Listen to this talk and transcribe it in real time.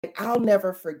I'll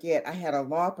never forget, I had a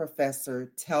law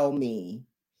professor tell me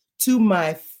to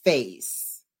my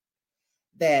face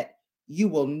that you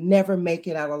will never make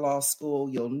it out of law school.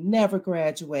 You'll never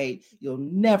graduate. You'll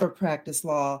never practice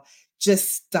law.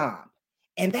 Just stop.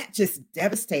 And that just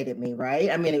devastated me,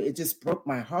 right? I mean, it just broke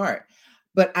my heart.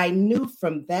 But I knew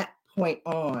from that point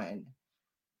on,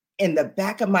 in the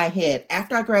back of my head,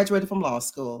 after I graduated from law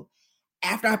school,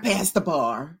 after I passed the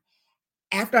bar,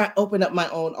 after I opened up my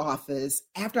own office,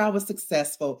 after I was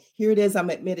successful, here it is, I'm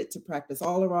admitted to practice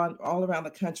all around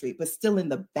the country, but still in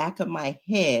the back of my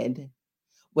head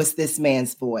was this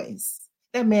man's voice.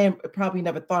 That man probably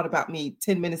never thought about me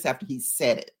 10 minutes after he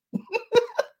said it,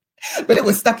 but it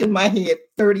was stuck in my head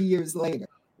 30 years later.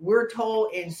 We're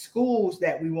told in schools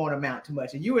that we won't amount to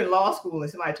much, and you in law school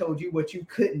and somebody told you what you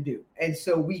couldn't do. And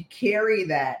so we carry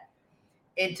that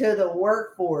into the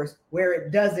workforce where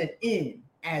it doesn't end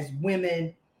as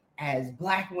women, as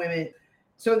Black women.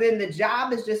 So then the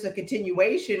job is just a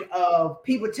continuation of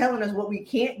people telling us what we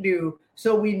can't do,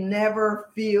 so we never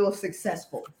feel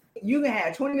successful. You can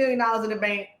have $20 million in the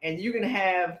bank and you can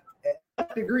have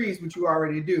degrees, which you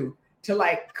already do, to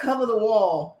like cover the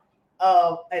wall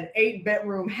of an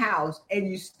 8-bedroom house, and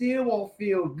you still won't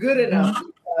feel good enough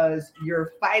because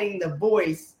you're fighting the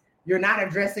voice. You're not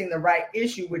addressing the right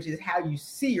issue, which is how you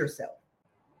see yourself.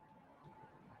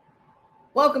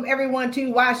 Welcome everyone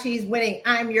to Why She's Winning.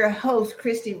 I'm your host,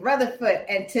 Christy Rutherford,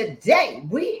 and today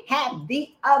we have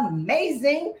the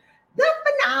amazing, the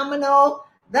phenomenal,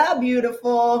 the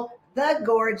beautiful, the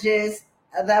gorgeous,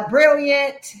 the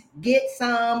brilliant, get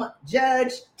some,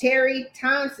 Judge Teri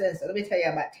Thompson. So let me tell you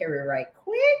about Teri right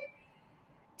quick.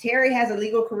 Teri has a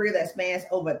legal career that spans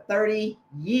over 30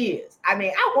 years. I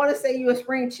mean, I want to say you a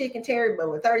spring chicken, Teri, but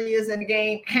with 30 years in the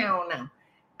game, I don't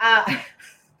know.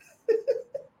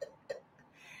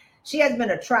 She has been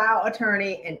a trial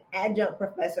attorney, an adjunct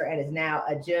professor, and is now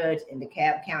a judge in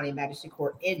DeKalb County Magistrate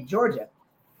Court in Georgia.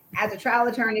 As a trial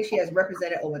attorney, she has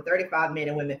represented over 35 men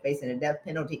and women facing the death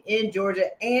penalty in Georgia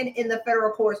and in the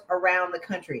federal courts around the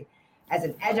country. As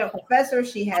an adjunct professor,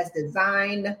 she has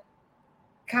designed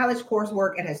college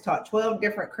coursework and has taught 12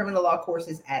 different criminal law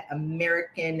courses at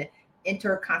American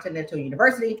Intercontinental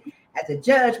University. As a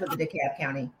judge with the DeKalb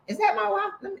County. Is that my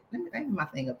wife? Let me make my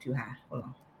thing up too high. Hold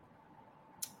on.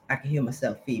 I can hear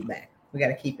myself feedback. We got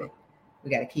to keep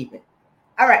it.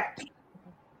 All right.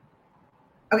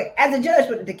 Okay. As a judge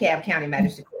with the DeKalb County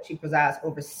Magistrate Court, she presides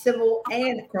over civil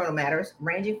and criminal matters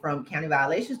ranging from county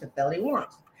violations to felony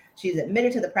warrants. She is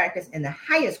admitted to the practice in the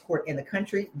highest court in the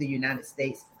country, the United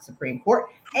States Supreme Court,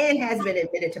 and has been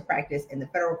admitted to practice in the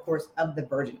federal courts of the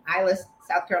Virgin Islands,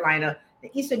 South Carolina, the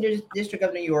Eastern District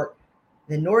of New York,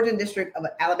 the Northern District of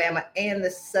Alabama, and the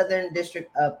Southern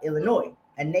District of Illinois.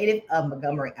 A native of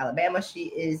Montgomery, Alabama, she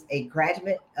is a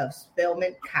graduate of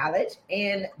Spelman College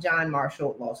and John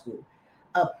Marshall Law School.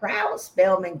 A proud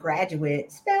Spelman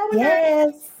graduate.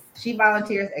 Yes. She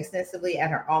volunteers extensively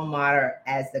at her alma mater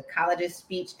as the college's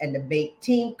speech and debate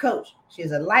team coach. She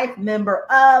is a life member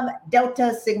of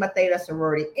Delta Sigma Theta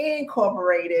Sorority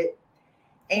Incorporated,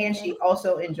 and she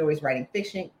also enjoys writing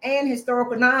fiction and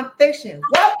historical nonfiction.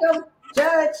 Welcome,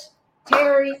 Judge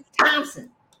Teri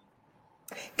Thompson.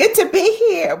 Good to be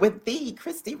here with the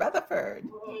Christy Rutherford.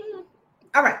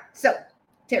 All right. So,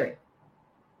 Teri,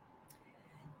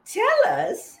 tell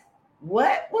us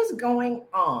what was going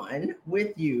on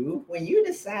with you when you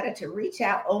decided to reach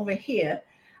out over here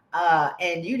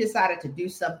and you decided to do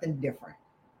something different.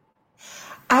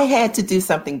 I had to do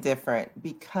something different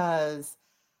because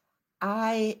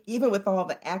even with all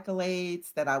the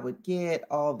accolades that I would get,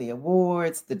 all the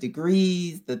awards, the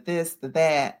degrees, the this, the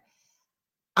that,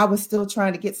 I was still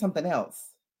trying to get something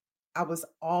else. I was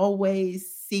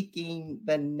always seeking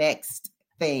the next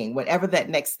thing, whatever that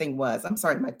next thing was. I'm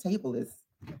sorry, my table is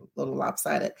a little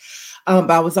lopsided.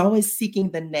 But I was always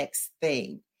seeking the next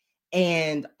thing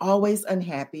and always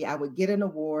unhappy. I would get an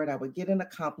award. I would get an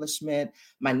accomplishment.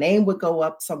 My name would go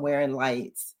up somewhere in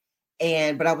lights.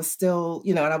 But I was still,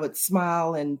 and I would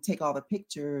smile and take all the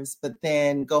pictures, but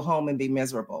then go home and be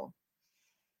miserable,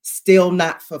 still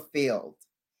not fulfilled.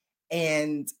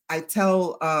 And I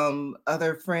tell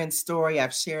other friends' story.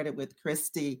 I've shared it with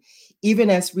Christy, even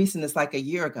as recent as like a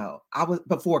year ago. I was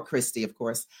before Christy, of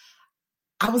course.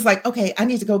 I was like, okay, I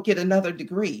need to go get another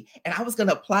degree. And I was going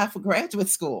to apply for graduate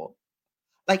school.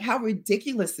 Like, how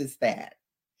ridiculous is that?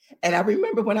 And I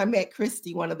remember when I met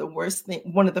Christy, one of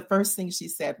the first things she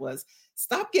said was,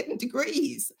 stop getting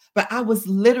degrees. But I was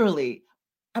literally,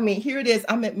 here it is.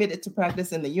 I'm admitted to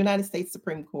practice in the United States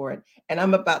Supreme Court, and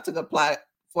I'm about to apply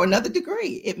for another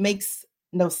degree. It makes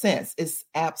no sense. It's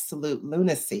absolute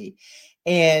lunacy.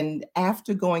 And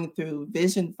after going through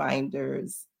Vision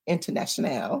Finders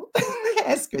International,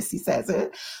 as Christy says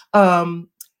it, I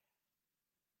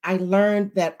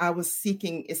learned that I was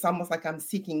seeking, it's almost like I'm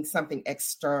seeking something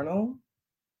external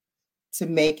to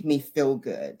make me feel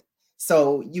good.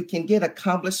 So you can get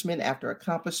accomplishment after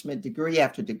accomplishment, degree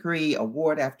after degree,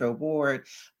 award after award,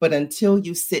 but until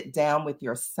you sit down with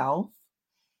yourself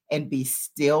and be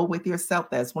still with yourself,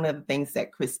 that's one of the things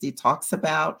that Christy talks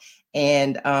about.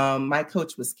 And my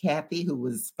coach was Kathy, who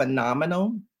was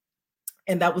phenomenal.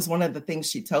 And that was one of the things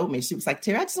she told me. She was like,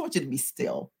 Teri, I just want you to be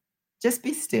still. Just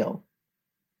be still.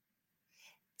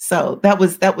 So that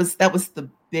was the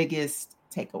biggest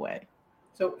takeaway.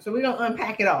 So we're gonna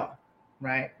unpack it all,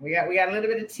 right? We got a little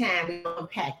bit of time. We're gonna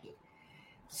unpack it.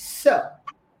 So,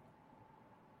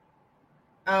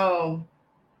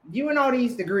 you and all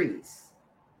these degrees.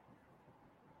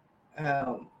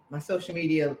 My social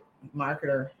media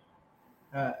marketer,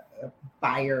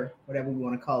 buyer, whatever we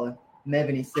want to call it,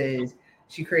 Mevany says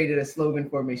she created a slogan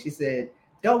for me. She said,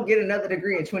 "Don't get another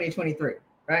degree in 2023."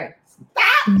 Right?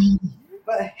 Stop!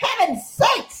 For heaven's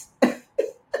sakes,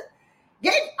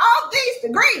 get all these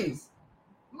degrees.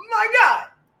 My God,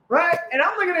 right? And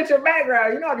I'm looking at your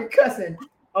background. You know I be cussing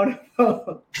on the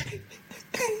phone.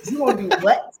 You want to do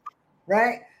what?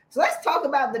 Right? So let's talk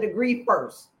about the degree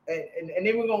first, and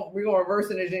then we're gonna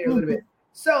reverse engineer a little bit.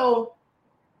 So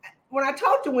when I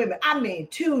talk to women, I mean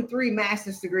 2-3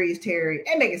 master's degrees, Teri,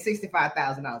 they making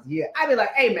 $65,000 a year. I'd be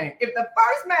like, hey man, if the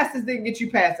first master's didn't get you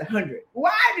past 100,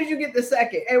 why did you get the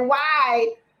second? And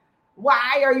why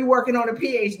are you working on a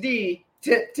PhD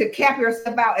to cap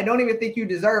yourself out and don't even think you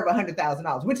deserve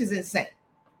 $100,000, which is insane.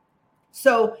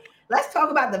 So let's talk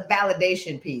about the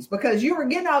validation piece, because you were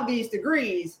getting all these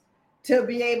degrees to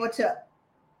be able to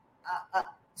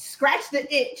scratch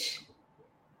the itch,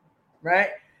 right?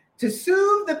 To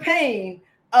soothe the pain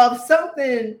of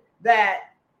something that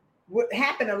would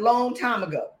happen a long time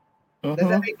ago. Mm-hmm. Does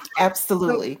that make sense?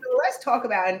 Absolutely. So let's talk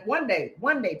about, and one day,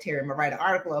 Teri, I'm gonna write an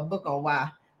article, a book on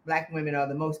why Black women are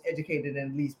the most educated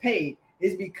and least paid,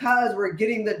 is because we're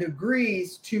getting the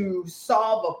degrees to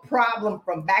solve a problem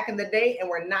from back in the day, and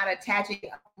we're not attaching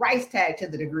a price tag to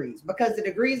the degrees because the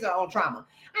degrees are on trauma.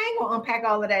 I ain't gonna unpack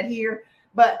all of that here,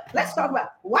 but let's talk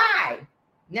about why.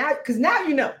 Now, because now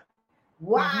you know.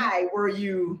 Why were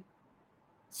you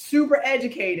super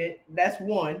educated? That's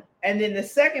one. And then the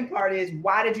second part is,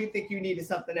 why did you think you needed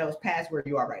something else past where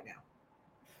you are right now?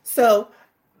 So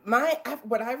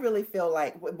what I really feel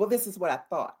like, well, this is what I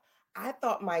thought. I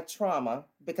thought my trauma,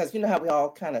 because you know how we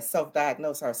all kind of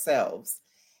self-diagnose ourselves.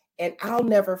 And I'll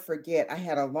never forget, I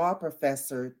had a law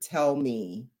professor tell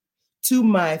me to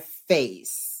my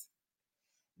face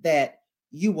that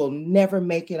you will never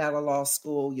make it out of law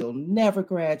school. You'll never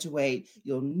graduate.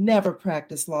 You'll never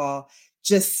practice law.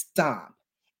 Just stop.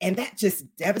 And that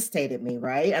just devastated me,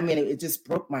 right? I mean, it just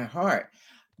broke my heart.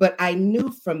 But I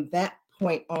knew from that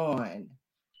point on,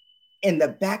 in the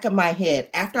back of my head,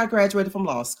 after I graduated from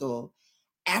law school,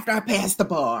 after I passed the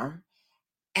bar,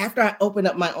 after I opened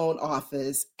up my own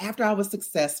office, after I was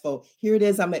successful, here it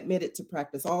is, I'm admitted to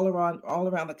practice all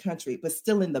around the country, but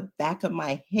still in the back of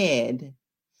my head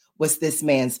was this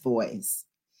man's voice.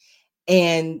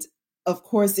 And of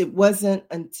course, it wasn't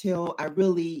until I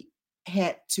really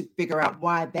had to figure out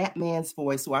why that man's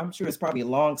voice, who I'm sure is probably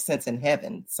long since in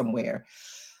heaven somewhere,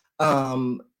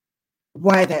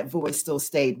 why that voice still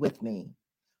stayed with me,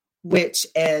 which,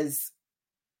 as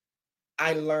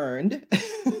I learned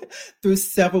through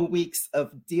several weeks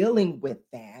of dealing with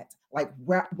that, like,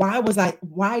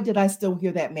 why did I still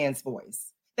hear that man's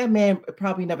voice? That man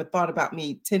probably never thought about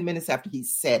me 10 minutes after he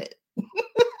said it.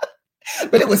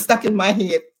 But it was stuck in my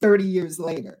head 30 years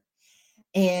later.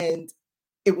 And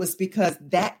it was because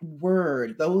that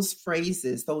word, those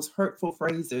phrases, those hurtful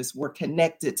phrases were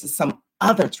connected to some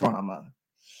other trauma.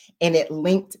 And it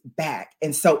linked back.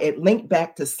 And so it linked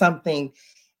back to something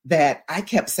that I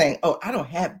kept saying, oh, I don't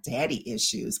have daddy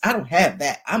issues. I don't have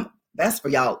that. That's for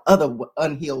y'all other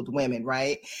unhealed women,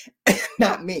 right?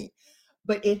 Not me.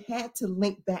 But it had to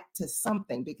link back to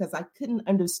something, because I couldn't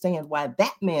understand why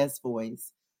that man's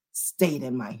voice stayed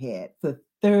in my head for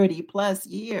 30 plus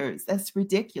years. That's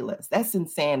ridiculous. That's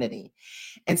insanity.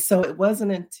 And so it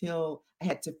wasn't until I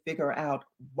had to figure out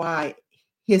why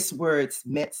his words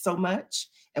meant so much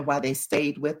and why they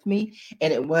stayed with me.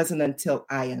 And it wasn't until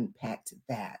I unpacked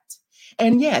that.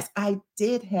 And yes, I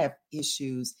did have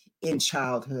issues in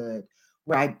childhood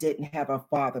where I didn't have a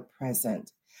father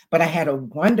present, but I had a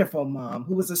wonderful mom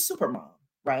who was a super mom,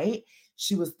 right?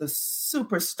 She was the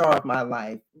superstar of my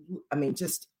life. I mean,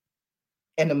 just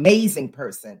an amazing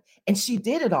person. And she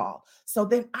did it all. So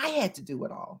then I had to do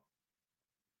it all.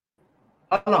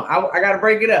 Hold on, I got to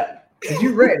break it up because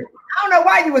you ready. I don't know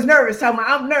why you was nervous, Toma.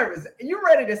 I'm nervous. You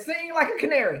ready to sing like a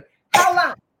canary? How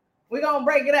long? We're going to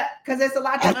break it up because there's a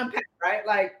lot to unpack, right?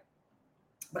 Like,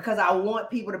 because I want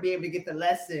people to be able to get the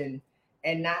lesson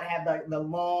and not have the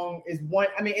long is one.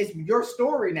 I mean, it's your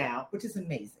story now, which is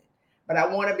amazing. But I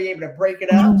want to be able to break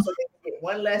it up so they can get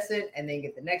one lesson and then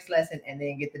get the next lesson and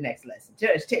then get the next lesson.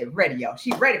 Judge Teri, ready, y'all.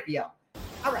 She's ready for y'all.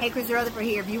 All right. Hey, Christy Rutherford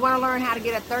here. If you want to learn how to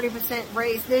get a 30%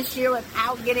 raise this year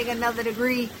without getting another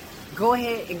degree, go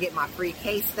ahead and get my free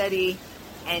case study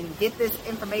and get this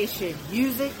information.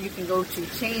 Use it. You can go to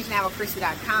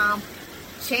changenowwithchristy.com.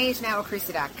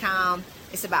 changenowwithchristy.com.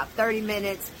 It's about 30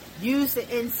 minutes. Use the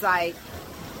insight.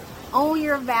 Own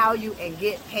your value and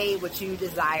get paid what you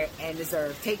desire and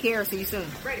deserve. Take care. See you soon.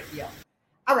 Ready for y'all.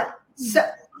 All right.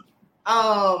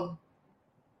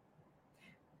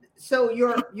 So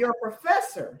your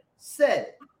professor said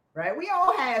it, right? We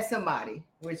all had somebody,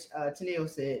 which Tennille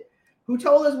said, who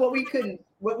told us what we couldn't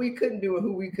do and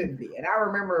who we couldn't be. And I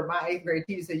remember my 8th grade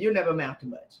teacher said, "You'll never amount to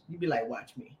much." You'd be like,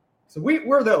 "Watch me." So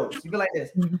we're those. You'd be like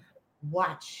this,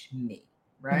 "Watch me,"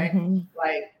 right?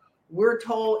 Like, we're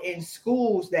told in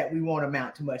schools that we won't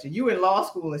amount to much. And you in law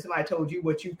school and somebody told you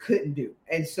what you couldn't do.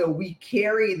 And so we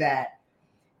carry that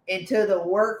into the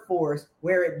workforce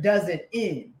where it doesn't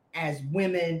end as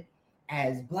women,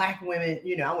 as Black women.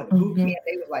 You know, I went to boot camp.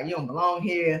 They was like, "You don't belong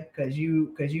here because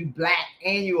you Black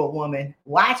and you a woman.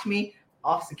 Watch me."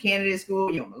 Officer candidate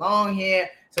school, you don't belong here.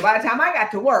 So by the time I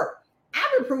got to work,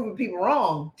 I've been proving people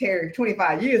wrong, Teri,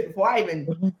 25 years before I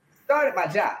even started my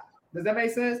job. Does that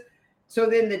make sense? So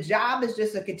then the job is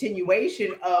just a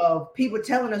continuation of people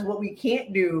telling us what we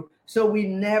can't do, so we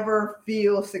never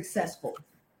feel successful.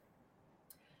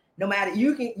 No matter,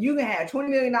 you can have $20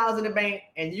 million in the bank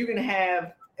and you can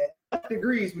have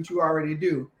degrees, which you already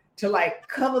do, to like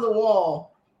cover the wall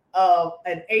of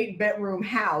an 8-bedroom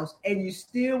house, and you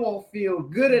still won't feel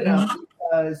good enough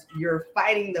because you're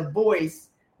fighting the voice.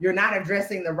 You're not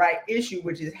addressing the right issue,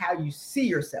 which is how you see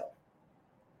yourself.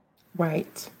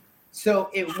 Right. So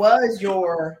it was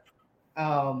your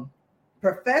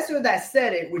professor that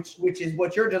said it, which is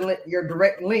what your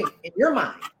direct link in your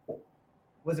mind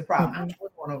was a problem. I don't know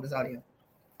what's going on with this audio.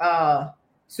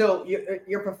 So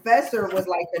your professor was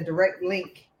like the direct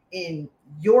link in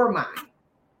your mind,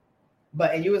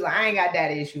 and you was like, "I ain't got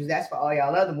daddy issues. That's for all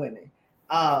y'all other women."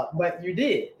 But you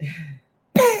did.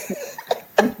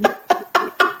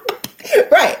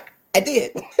 Right. I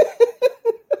did.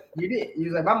 You did. You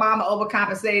was like, "My mama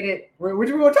overcompensated." We're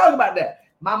going to talk about that.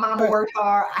 My mama worked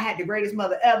hard. I had the greatest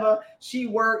mother ever. She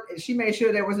worked and she made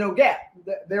sure there was no gap.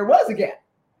 There was a gap,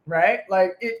 right?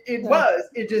 Like it was.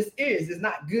 It just is. It's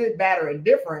not good, bad, or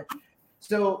indifferent.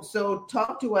 So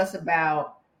talk to us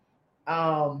about,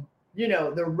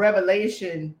 the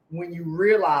revelation when you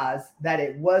realize that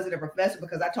it wasn't a professor,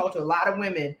 because I talk to a lot of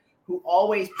women who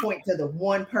always point to the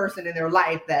one person in their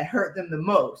life that hurt them the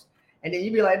most. And then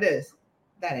you be like this.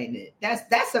 That ain't it.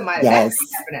 That's somebody that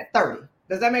happened at 30.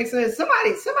 Does that make sense?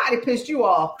 Somebody pissed you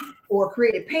off or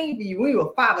created pain for you when you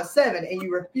were 5 or 7, and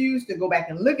you refuse to go back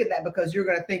and look at that because you're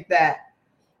going to think that,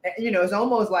 it's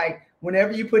almost like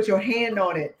whenever you put your hand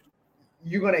on it,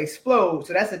 you're going to explode.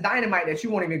 So that's a dynamite that you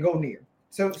won't even go near.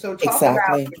 So talk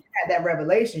about when you had that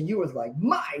revelation. You was like,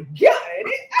 "My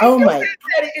God, my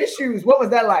issues." What was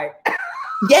that like?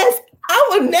 Yes, I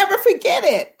will never forget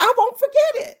it. I won't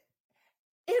forget it.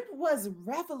 It was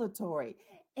revelatory.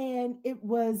 And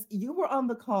you were on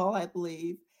the call, I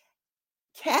believe.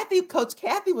 Coach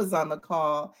Kathy was on the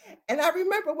call. And I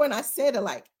remember when I said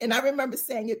it and I remember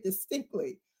saying it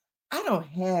distinctly. I don't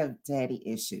have daddy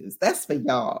issues. That's for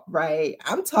y'all, right?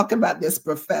 I'm talking about this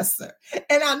professor.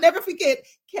 And I'll never forget,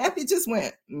 Kathy just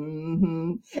went,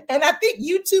 And I think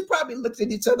you two probably looked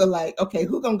at each other like, okay,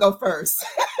 who gonna go first?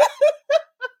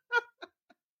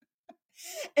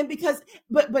 And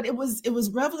but it was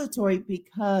revelatory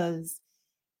because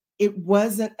it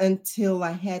wasn't until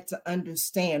I had to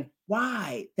understand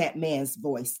why that man's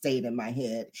voice stayed in my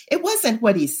head. It wasn't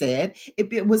what he said.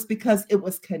 It was because it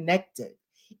was connected.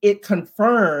 It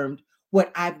confirmed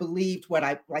what I believed, what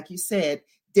I, like you said,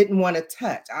 didn't want to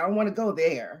touch. I don't want to go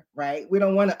there, right? We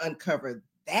don't want to uncover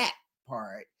that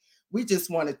part. We just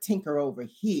want to tinker over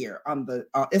here on the,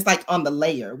 it's like on the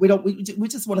layer. We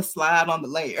just want to slide on the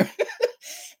layer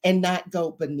and not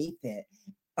go beneath it.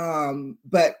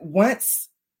 But once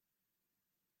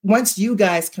you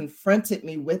guys confronted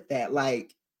me with that,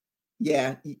 like,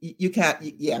 you can't,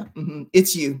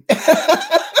 it's you.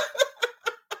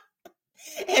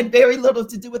 had very little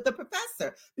to do with the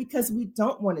professor, because we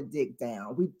don't want to dig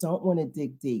down. We don't want to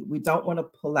dig deep. We don't want to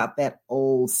pull out that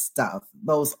old stuff,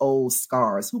 those old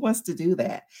scars. Who wants to do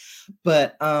that?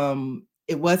 But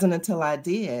it wasn't until I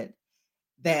did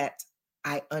that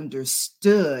I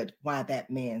understood why that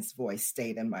man's voice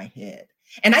stayed in my head.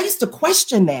 And I used to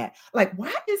question that. Like,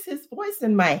 why is his voice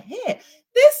in my head?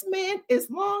 This man is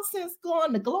long since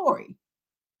gone to glory.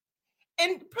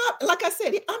 And like I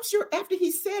said, I'm sure after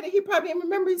he said it, he probably didn't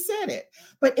remember he said it.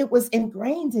 But it was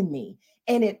ingrained in me.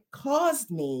 And it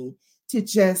caused me to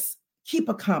just keep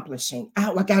accomplishing.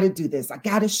 Oh, I got to do this. I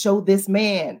got to show this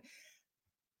man.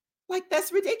 Like,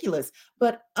 that's ridiculous.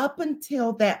 But up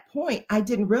until that point, I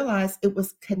didn't realize it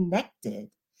was connected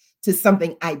to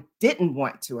something I didn't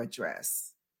want to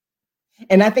address.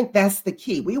 And I think that's the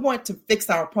key. We want to fix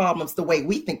our problems the way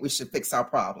we think we should fix our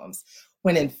problems,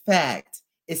 when in fact,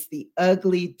 it's the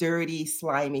ugly, dirty,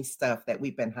 slimy stuff that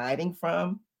we've been hiding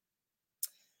from.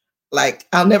 Like,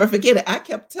 I'll never forget it. I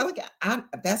kept telling you,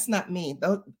 that's not me.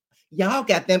 Y'all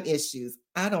got them issues.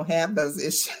 I don't have those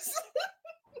issues.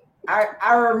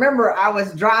 I remember I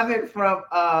was driving from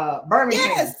Birmingham.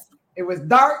 Yes. It was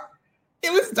dark.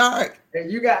 It was dark.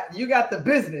 And you got the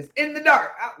business in the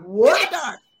dark. What? In the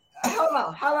dark.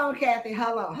 Hold on, Kathy.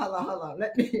 Hold on.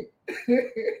 Let me.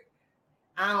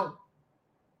 I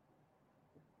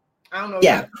don't know what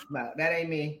you're talking about. That ain't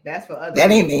me. That's for others.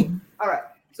 That ain't me. All right.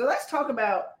 So let's talk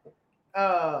about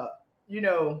the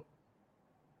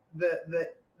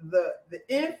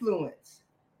influence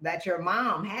that your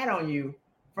mom had on you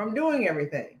from doing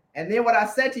everything. And then what I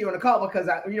said to you on the call, because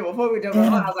before we jumped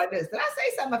on, I was like this: did I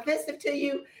say something offensive to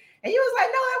you? And you was like,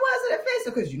 no, it wasn't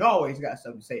offensive, because you always got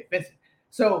something to say offensive.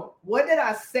 So what did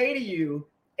I say to you,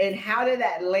 and how did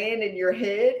that land in your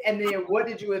head? And then what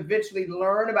did you eventually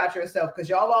learn about yourself? Because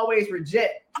y'all always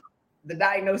reject the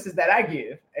diagnosis that I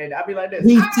give. And I'll be like this.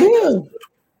 We do.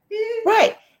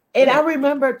 Right. And I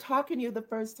remember talking to you the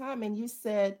first time, and you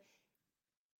said,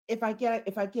 if I got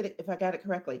it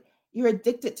correctly, you're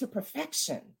addicted to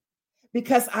perfection.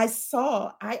 Because I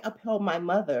upheld my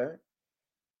mother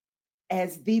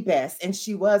as the best, and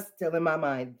she was still in my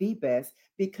mind the best,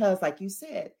 because like you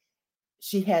said,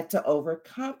 she had to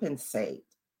overcompensate,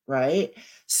 right?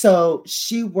 So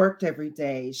she worked every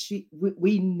day.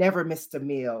 We never missed a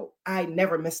meal. I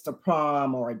never missed a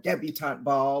prom or a debutante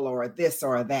ball or this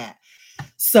or that.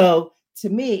 So to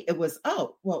me, it was,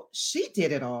 oh, well, she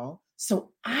did it all,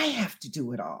 so I have to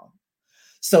do it all.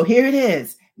 So here it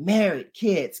is, married,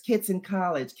 kids in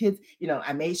college,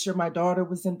 I made sure my daughter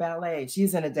was in ballet.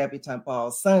 She's in a debutante ball,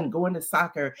 son going to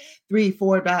soccer 3,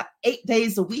 4, about 8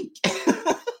 days a week.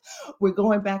 We're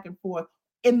going back and forth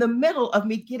in the middle of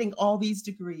me getting all these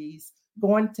degrees,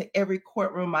 going to every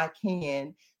courtroom I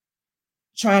can,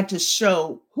 trying to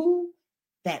show who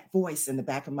that voice in the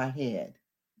back of my head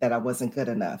that I wasn't good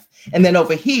enough. And then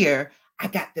over here, I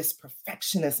got this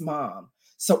perfectionist mom.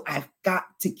 So I've got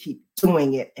to keep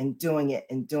doing it and doing it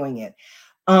and doing it.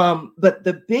 But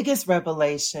the biggest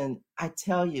revelation, I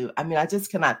tell you, I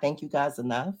just cannot thank you guys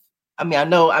enough. I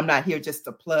know I'm not here just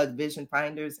to plug Vision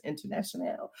Finders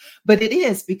International, but it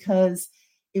is, because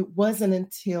it wasn't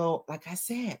until, like I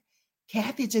said,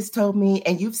 Kathy just told me,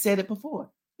 and you've said it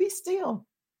before, be still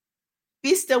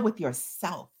with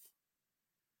yourself.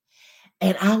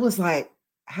 And I was like,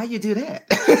 how you do that?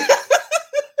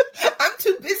 I'm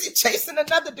too busy chasing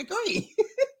another degree.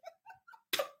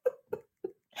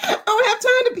 I don't have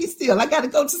time to be still. I got to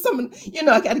go to someone,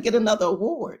 I got to get another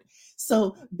award.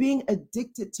 So being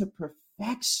addicted to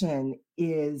perfection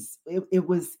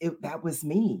that was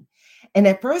me. And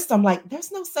at first I'm like,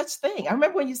 there's no such thing. I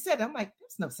remember when you said it, I'm like,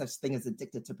 there's no such thing as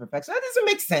addicted to perfection. That doesn't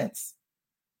make sense.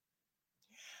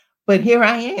 But here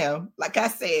I am, like I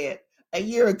said, a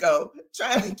year ago,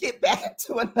 trying to get back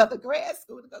to another grad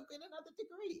school to go get another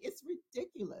degree. It's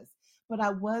ridiculous. But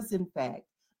I was, in fact,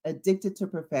 addicted to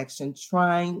perfection,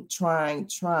 trying.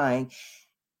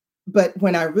 But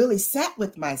when I really sat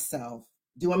with myself,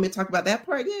 do you want me to talk about that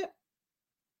part yet?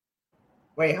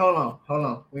 Wait, hold on. Hold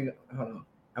on.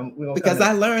 Because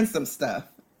I learned some stuff.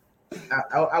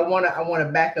 I want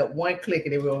to back up one click,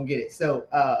 and then we're gonna get it. So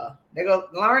they go.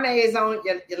 Larnay is on.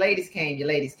 Your ladies came.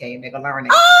 They go. Larnay.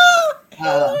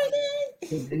 Oh,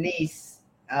 Denise,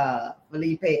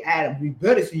 Felipe, Adams. We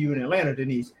better see you in Atlanta,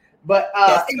 Denise. But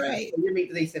that's right. You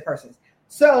meet these persons.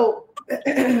 So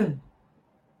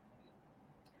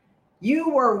you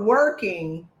were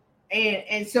working,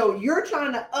 and so you're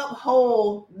trying to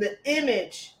uphold the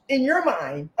image in your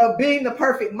mind of being the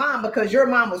perfect mom, because your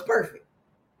mom was perfect.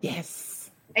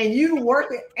 Yes. And you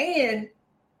working and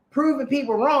proving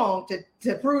people wrong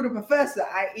to prove the professor,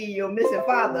 i.e. your missing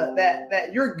father,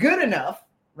 that you're good enough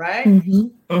right? Mm-hmm.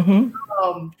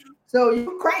 Mm-hmm. So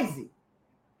you crazy.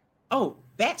 Oh,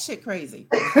 batshit crazy.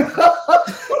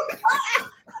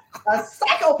 A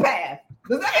psychopath.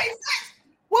 Does that make sense?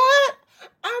 What?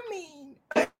 I mean,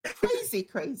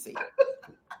 crazy.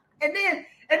 And then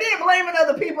blaming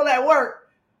other people at work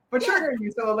for triggering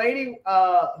you. So a lady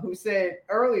who said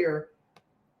earlier,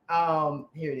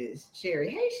 here it is, Sherry.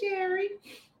 Hey, Sherry.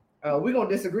 We're going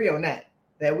to disagree on that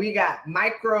we got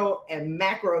micro and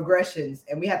macro aggressions,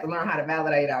 and we have to learn how to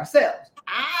validate ourselves.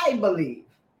 I believe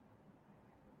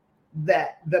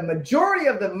that the majority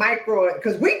of the micro,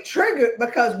 because we triggered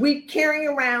because we carrying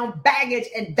around baggage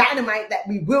and dynamite that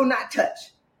we will not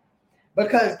touch.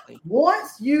 Because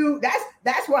once you,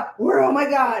 that's why we're, oh my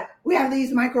God, we have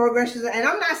these microaggressions. And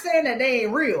I'm not saying that they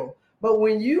ain't real, but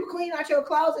when you clean out your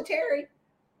closet, Teri,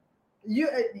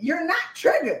 you're not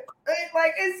triggered.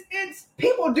 Like it's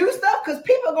people do stuff because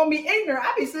people are gonna be ignorant.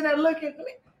 I be sitting there looking.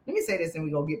 Let me say this, and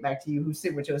we're gonna get back to you who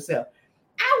sit with yourself.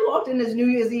 I walked in this New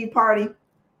Year's Eve party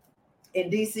in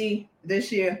DC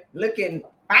this year looking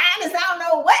fine as I don't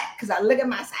know what, because I look at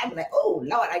my side and be like, oh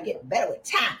Lord, I get better with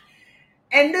time.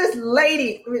 And this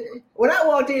lady, when I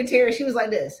walked in, Teri, she was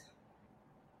like this.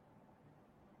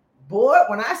 Boy,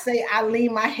 when I say I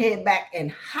leaned my head back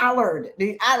and hollered,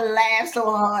 dude, I laughed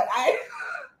so hard. I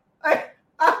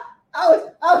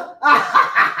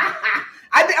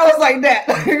was like that.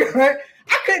 Right?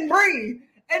 I couldn't breathe.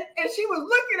 And she was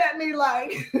looking at me like,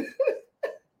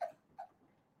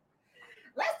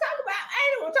 let's talk about, I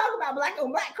ain't gonna talk about black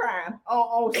on black crime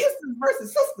on sisters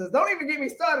versus sisters. Don't even get me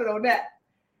started on that.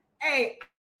 Hey, I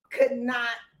could not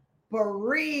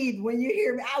breathe when you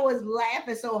hear me. I was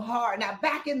laughing so hard. Now,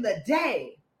 back in the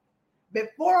day,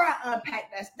 before I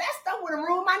unpacked that stuff would have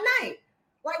ruined my night.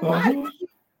 Like, why did she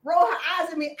roll her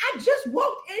eyes at me? I just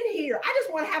walked in here. I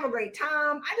just want to have a great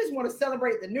time. I just want to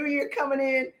celebrate the new year coming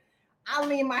in. I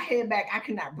leaned my head back. I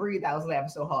could not breathe. I was laughing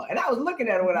so hard. And I was looking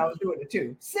at her when I was doing it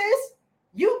too. Sis,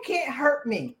 you can't hurt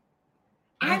me.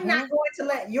 I'm not going to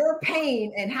let your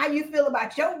pain and how you feel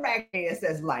about your back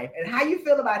ancestors' life and how you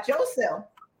feel about yourself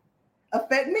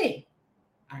affect me.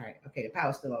 All right. Okay. The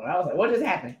power's still on. I was like, what just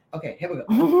happened? Okay. Here we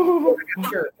go.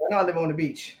 Sure. I know I live on the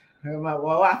beach. My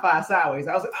Wi-Fi sideways.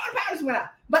 I was like, oh, the power just went out.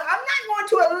 But I'm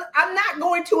not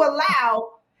going to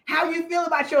allow how you feel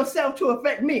about yourself to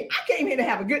affect me. I came here to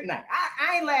have a good night.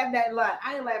 I ain't laughed that lot.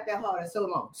 I ain't laughed that hard in so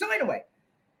long. So anyway,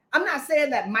 I'm not saying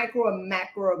that micro and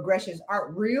macro aggressions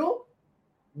aren't real.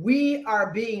 We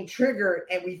are being triggered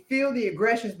and we feel the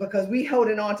aggressions because we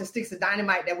holding on to sticks of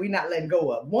dynamite that we're not letting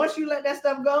go of. Once you let that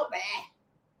stuff go,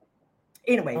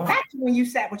 anyway, back to when you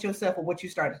sat with yourself or what you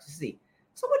started to see.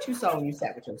 So what you saw when you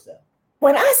sat with yourself?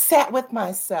 When I sat with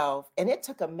myself, and it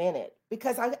took a minute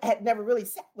because I had never really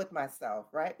sat with myself,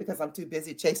 right? Because I'm too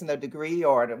busy chasing a degree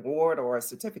or an award or a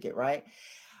certificate, right?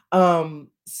 But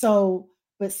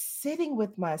sitting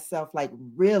with myself, like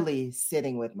really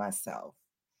sitting with myself,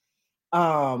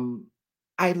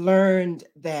 I learned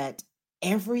that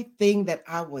everything that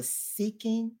I was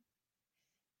seeking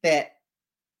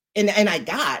and I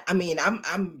got, I mean,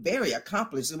 I'm very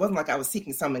accomplished. It wasn't like I was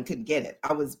seeking something and couldn't get it.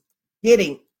 I was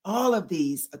getting all of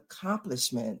these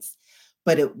accomplishments,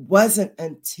 but it wasn't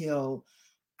until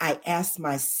I asked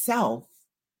myself,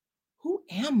 who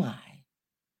am I?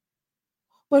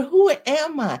 But who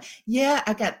am I? Yeah,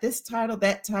 I got this title,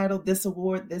 this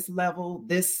award, this level,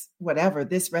 this whatever,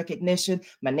 this recognition.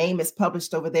 My name is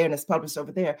published over there and it's published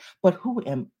over there. But who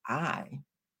am I?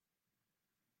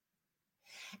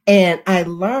 And I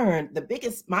learned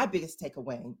my biggest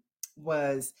takeaway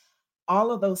was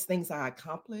all of those things I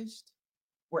accomplished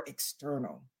were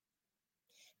external.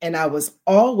 And I was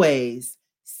always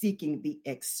seeking the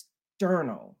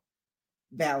external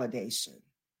validation.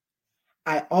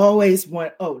 I always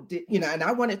want, and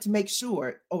I wanted to make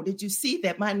sure, did you see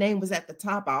that my name was at the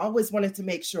top? I always wanted to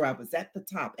make sure I was at the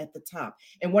top,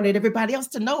 and wanted everybody else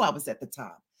to know I was at the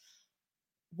top.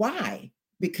 Why?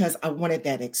 Because I wanted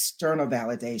that external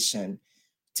validation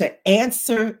to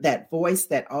answer that voice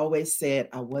that always said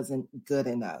I wasn't good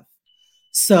enough.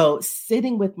 So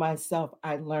sitting with myself,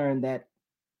 I learned that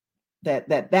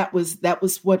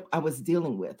was what I was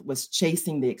dealing with, was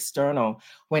chasing the external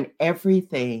when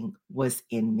everything was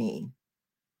in me.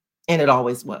 And it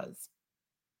always was.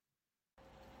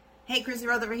 Hey, Christy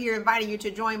Rutherford here, inviting you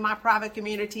to join my private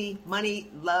community,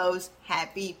 Money Loves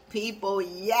Happy People.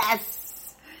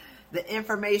 Yes, the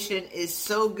information is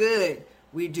so good.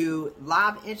 We do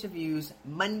live interviews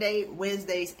Monday,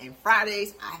 Wednesdays, and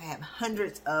Fridays. I have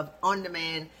hundreds of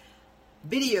on-demand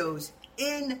videos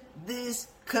in this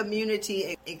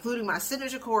community, including my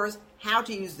signature course, how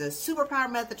to use the superpower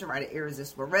method to write an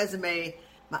irresistible resume,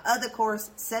 My other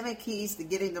course, 7 Keys to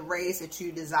Getting the Raise That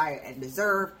You Desire and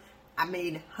Deserve. I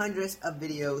made hundreds of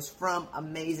videos from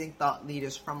amazing thought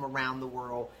leaders from around the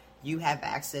world. You have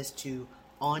access to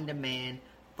on demand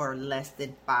for less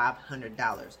than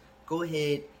 $500. Go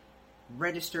ahead,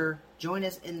 register, join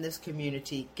us in this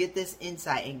community, get this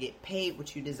insight, and get paid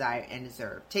what you desire and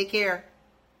deserve. Take care.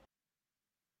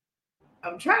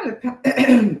 I'm trying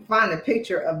to find a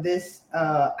picture of this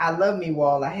I Love Me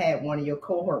wall I had one of your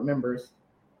cohort members.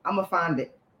 I'm going to find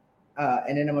it,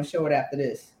 and then I'm going to show it after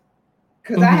this.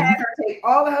 Because I had her take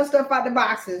all of her stuff out the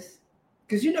boxes.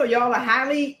 Because y'all are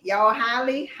highly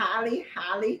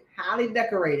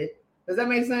decorated. Does that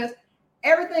make sense?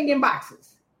 Everything in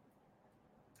boxes.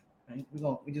 Right,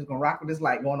 we're just gonna rock with this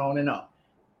light going on and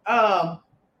on.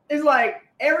 It's like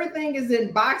everything is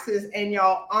in boxes, and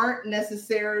y'all aren't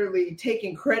necessarily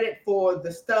taking credit for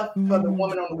the stuff for the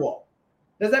woman on the wall.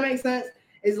 Does that make sense?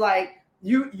 It's like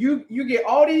you get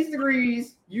all these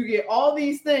degrees, you get all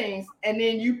these things, and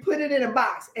then you put it in a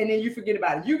box, and then you forget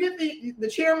about it. You get the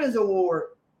chairman's award,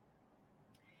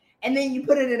 and then you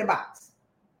put it in a box.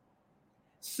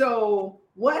 So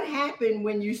what happened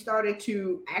when you started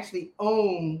to actually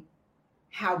own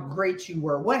how great you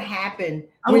were? What happened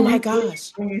when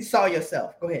you saw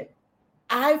yourself? Go ahead.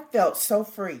 I felt so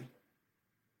free.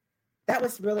 That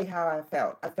was really how I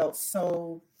felt. I felt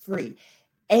so free.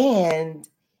 And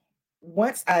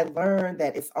once I learned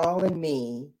that it's all in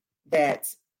me,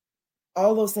 that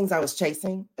all those things I was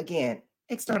chasing, again,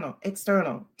 external,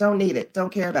 don't need it,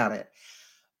 don't care about it.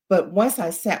 But once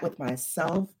I sat with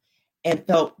myself and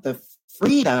felt the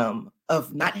freedom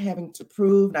of not having to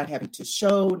prove, not having to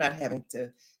show, not having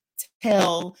to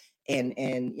tell, and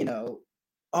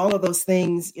all of those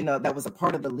things, that was a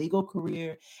part of the legal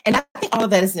career. And I think all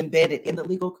of that is embedded in the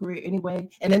legal career anyway,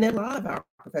 and in a lot of our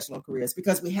professional careers,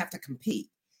 because we have to compete.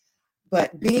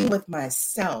 But being with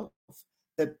myself,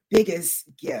 the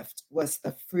biggest gift was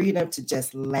the freedom to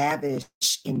just lavish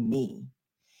in me.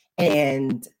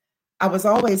 And I was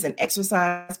always an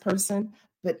exercise person,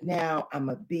 but now I'm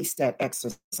a beast at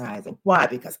exercising. Why?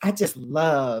 Because I just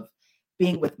love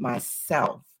being with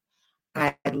myself.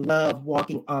 I love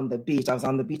walking on the beach. I was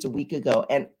on the beach a week ago,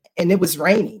 and it was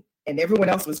raining, and everyone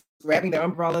else was grabbing their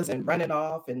umbrellas and running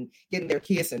off and getting their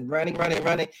kiss and running.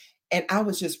 And I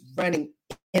was just running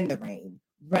in the rain,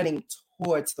 running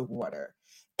towards the water.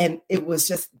 And it was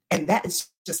just, and that is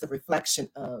just a reflection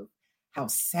of how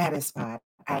satisfied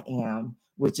I am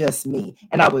with just me.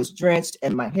 And I was drenched,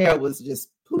 and my hair was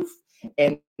just poof.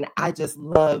 And I just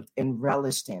loved and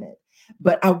relished in it.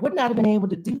 But I would not have been able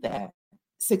to do that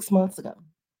 6 months ago.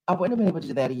 I wouldn't have been able to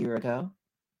do that a year ago.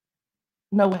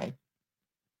 No way.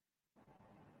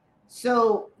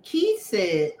 So Keith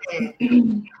said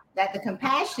that the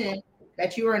compassion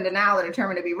that you were in denial or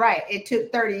determined to be right, it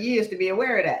took 30 years to be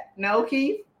aware of that. No,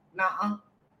 Keith? Nuh-uh.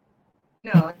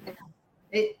 No.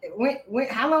 It went,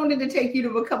 how long did it take you to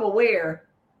become aware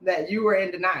that you were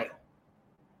in denial?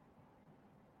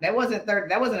 That wasn't a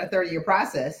 30-year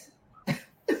process.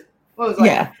 What was it,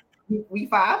 like week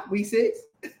 5, week 6?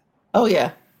 Oh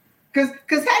yeah. Because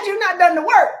had you not done the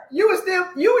work, you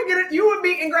would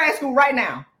be in grad school right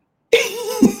now.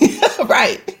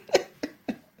 Right.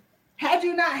 Had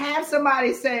you not have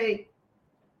somebody say,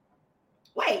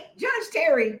 wait, Judge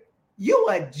Teri, you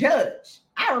a judge.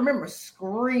 I remember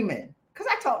screaming because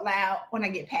I talk loud when I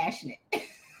get passionate.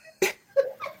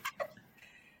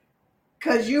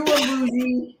 Because you were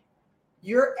bougie,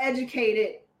 you're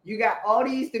educated, you got all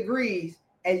these degrees,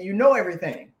 and you know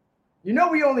everything. We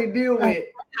only deal with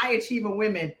high achieving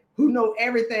women who know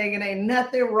everything, and ain't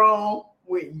nothing wrong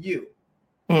with you.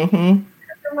 Mm-hmm.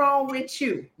 Nothing wrong with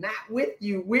you, not with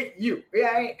you, with you.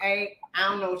 I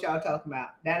don't know what y'all talking about.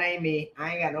 That ain't me.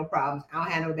 I ain't got no problems. I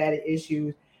don't have no daddy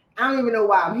issues. I don't even know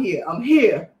why I'm here. I'm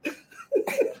here.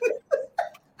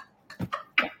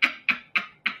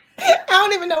 I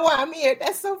don't even know why I'm here.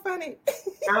 That's so funny.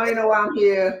 I don't even know why I'm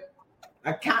here.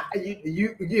 I can't,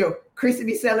 Christy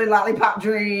be selling lollipop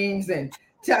dreams and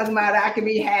talking about I can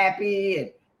be happy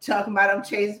and talking about I'm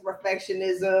chasing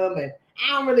perfectionism, and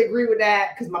I don't really agree with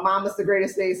that because my mama's the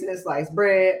greatest thing since sliced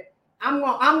bread. I'm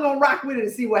gonna rock with it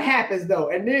and see what happens though.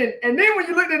 And then when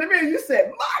you looked in the mirror, you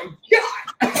said, "My God."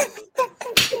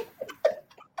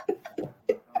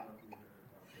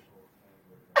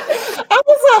 I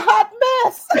was a hot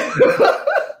mess.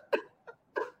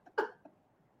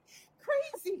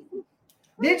 Crazy.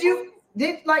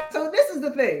 So this is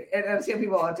the thing, and I see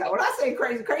people all the time. When I say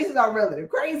crazy is all relative.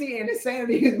 Crazy and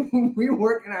insanity is we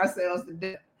working ourselves to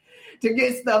death. to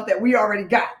get stuff that we already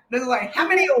got. It's like, how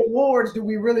many awards do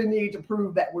we really need to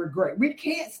prove that we're great? We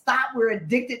can't stop. We're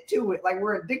addicted to it. Like,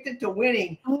 we're addicted to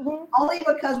winning only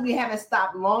because we haven't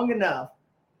stopped long enough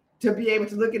to be able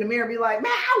to look in the mirror and be like,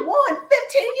 man, I won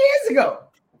 15 years ago.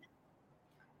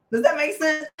 Does that make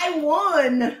sense? I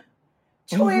won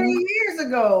 20 years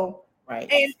ago. Right.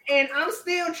 And I'm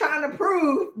still trying to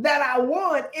prove that I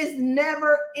won. It's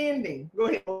never ending. Go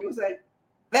ahead. What you say?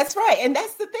 That's right. And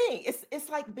that's the thing. It's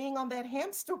like being on that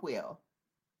hamster wheel.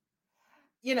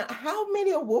 You know, how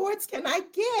many awards can I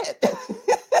get?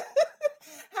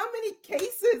 How many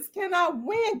cases can I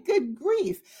win? Good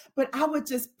grief. But I would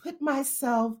just put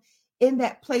myself in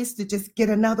that place to just get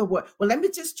another one. Well, let me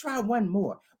just try one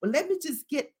more. Well, let me just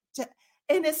get to,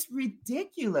 and it's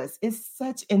ridiculous. It's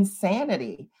such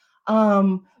insanity.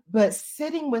 But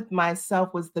sitting with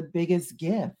myself was the biggest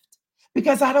gift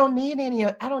because I don't need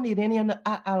another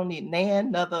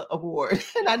award.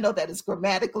 And I know that is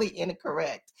grammatically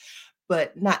incorrect,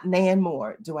 but not nan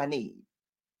more do I need.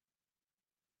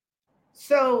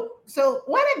 So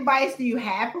what advice do you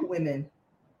have for women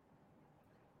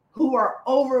who are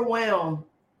overwhelmed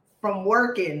from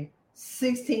working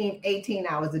 16, 18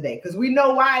 hours a day? Because we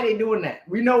know why they're doing that.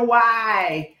 We know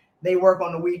why they work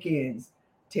on the weekends,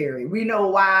 Teri. We know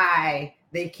why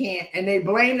they can't, and they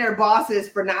blame their bosses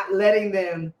for not letting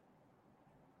them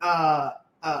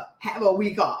have a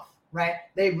week off, right?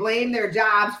 They blame their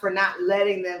jobs for not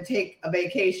letting them take a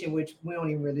vacation, which we don't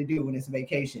even really do when it's a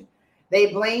vacation. They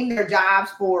blame their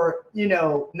jobs for,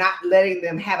 not letting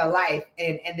them have a life,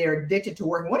 and they're addicted to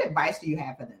work. What advice do you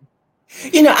have for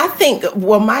them? I think,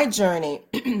 my journey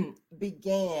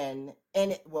began,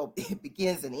 and it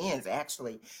begins and ends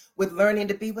actually with learning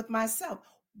to be with myself.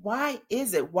 Why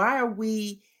is it? Why are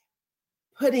we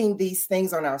putting these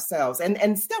things on ourselves?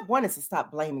 And step one is to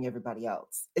stop blaming everybody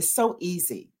else. It's so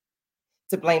easy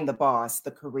to blame the boss,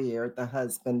 the career, the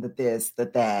husband, the this, the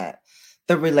that,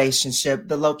 the relationship,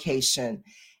 the location.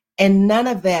 And none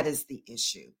of that is the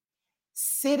issue.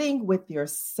 Sitting with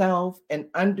yourself and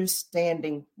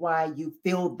understanding why you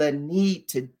feel the need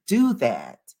to do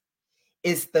that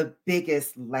is the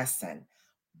biggest lesson.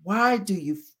 Why do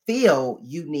you feel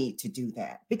you need to do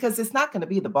that? Because it's not going to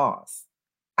be the boss.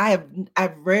 I've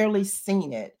rarely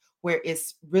seen it where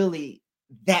it's really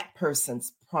that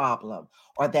person's problem,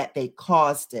 or that they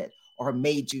caused it or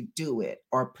made you do it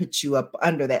or put you up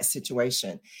under that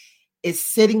situation.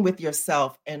 It's sitting with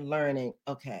yourself and learning,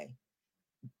 okay,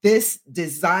 this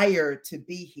desire to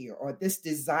be here or this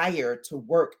desire to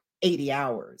work 80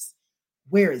 hours,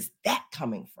 where is that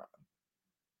coming from?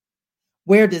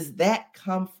 Where does that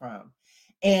come from?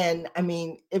 And I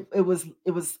mean, it was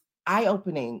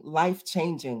eye-opening,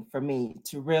 life-changing for me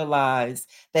to realize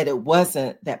that it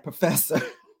wasn't that professor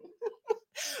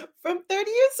from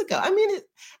 30 years ago. I mean,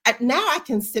 now I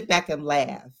can sit back and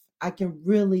laugh. I can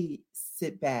really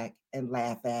sit back and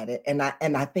laugh at it. And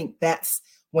I think that's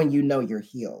when you know you're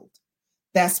healed.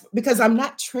 That's because I'm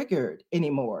not triggered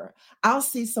anymore. I'll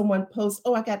see someone post,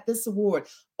 oh, I got this award.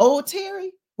 Oh, Teri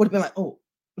would have been like, oh,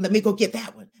 let me go get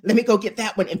that one. Let me go get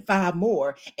that one and 5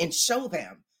 more and show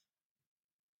them.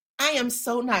 I am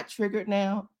so not triggered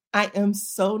now. I am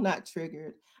so not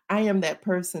triggered. I am that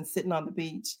person sitting on the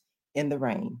beach in the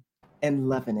rain and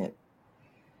loving it.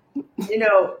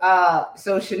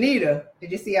 So Shanita,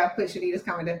 did you see I put Shanita's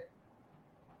comment there?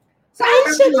 So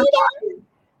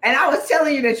and I was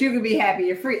telling you that you can be happy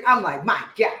and free. I'm like, my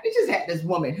God, we just had this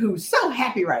woman who's so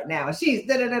happy right now. She's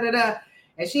da-da-da-da-da.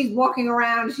 And she's walking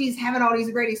around, and she's having all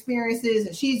these great experiences,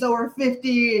 and she's over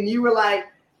 50. And you were like,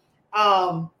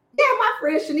 yeah, my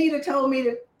friend Shanita told me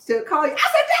to call you. I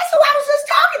said, that's who I was just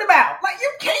talking about. Like,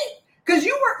 you can't, because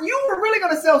you were really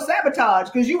going to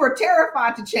self-sabotage because you were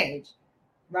terrified to change,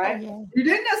 right? Oh, yeah. You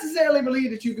didn't necessarily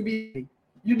believe that you could be free.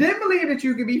 You didn't believe that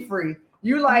you could be free.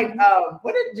 You like,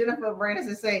 what did Jennifer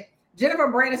Brandison say? Jennifer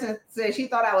Brandison said she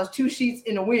thought I was 2 sheets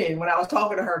in the wind when I was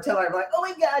talking to her, telling her like, oh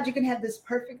my God, you can have this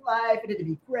perfect life and it'll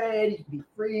be great. You can be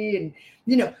free and,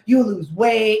 you'll lose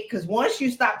weight. Because once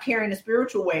you stop carrying the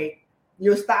spiritual weight,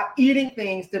 you'll stop eating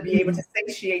things to be able to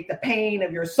satiate the pain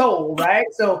of your soul, right?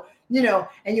 So,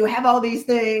 and you have all these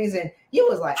things and you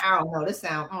was like, I don't know, this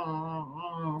sound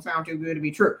too good to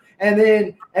be true. And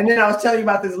then I was telling you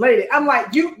about this lady. I'm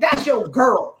like, that's your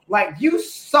girl. Like, you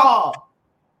saw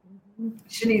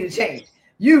Shanita change.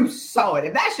 You saw it.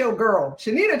 If that's your girl,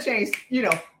 Shanita changed,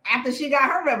 after she got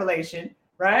her revelation,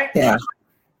 right? Yeah.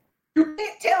 You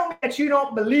can't tell me that you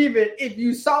don't believe it if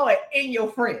you saw it in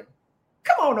your friend.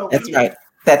 Come on over That's here. Right.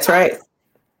 That's right.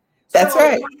 That's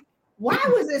right. Why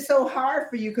was it so hard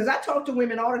for you? Because I talk to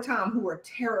women all the time who are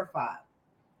terrified,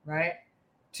 right?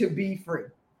 To be free.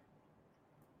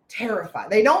 terrified.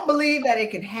 They don't believe that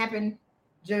it can happen,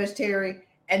 Judge Teri.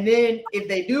 And then if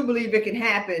they do believe it can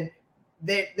happen,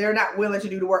 they're not willing to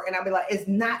do the work. And I'll be like,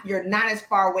 you're not as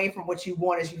far away from what you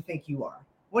want as you think you are.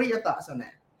 What are your thoughts on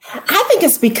that? I think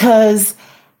it's because,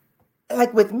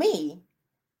 like with me,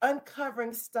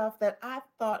 uncovering stuff that I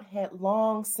thought had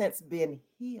long since been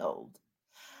healed.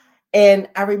 And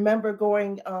I remember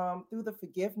going through the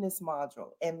forgiveness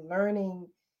module and learning,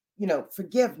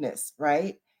 forgiveness,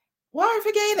 right? Well, I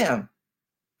forgave him.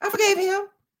 I forgave him.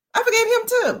 I forgave him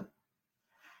too.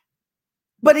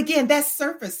 But again, that's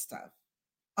surface stuff.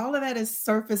 All of that is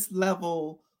surface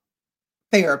level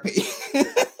therapy.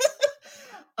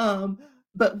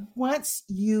 But once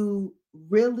you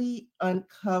really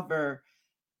uncover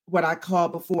what I call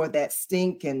before that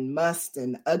stink and must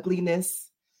and ugliness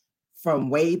from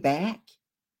way back,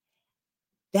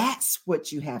 that's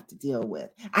what you have to deal with.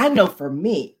 I know for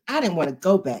me, I didn't want to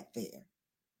go back there.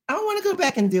 I don't want to go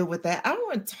back and deal with that. I don't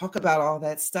want to talk about all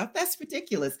that stuff. That's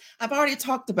ridiculous. I've already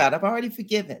talked about it. I've already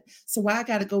forgiven. So why I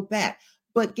got to go back?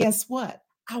 But guess what?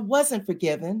 I wasn't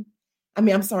forgiven.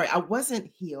 I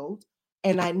wasn't healed.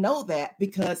 And I know that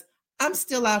because I'm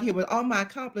still out here with all my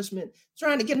accomplishment,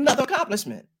 trying to get another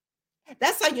accomplishment.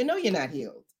 That's how you know you're not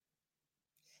healed.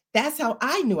 That's how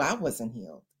I knew I wasn't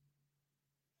healed.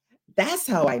 That's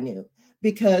how I knew.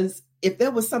 Because if there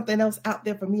was something else out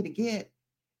there for me to get,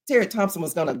 Teri Thompson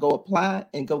was going to go apply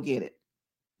and go get it.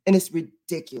 And it's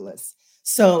ridiculous.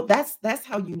 So that's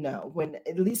how you know, when,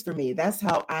 at least for me, that's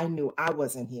how I knew I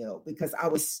wasn't healed, because I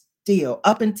was still,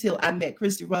 up until I met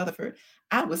Christy Rutherford,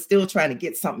 I was still trying to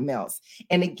get something else.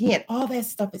 And again, all that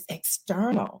stuff is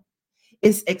external.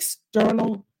 It's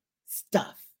external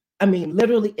stuff.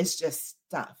 Literally, it's just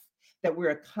stuff that we're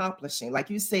accomplishing. Like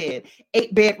you said,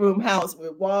 8-bedroom house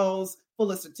with walls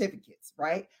full of certificates,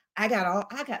 right? I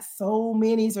got so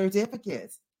many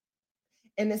certificates,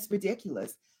 and it's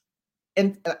ridiculous.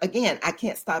 And again, I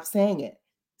can't stop saying it.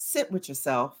 Sit with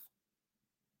yourself.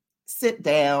 Sit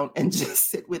down and just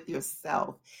sit with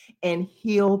yourself and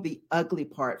heal the ugly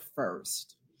part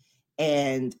first.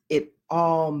 And it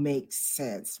all makes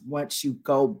sense once you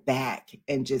go back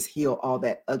and just heal all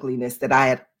that ugliness that I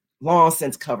had long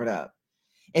since covered up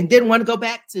and didn't want to go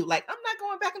back to. Like, I'm not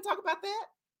going back and talk about that.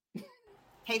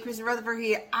 Hey, Christy Rutherford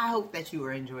here. I hope that you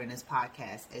are enjoying this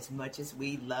podcast as much as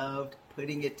we loved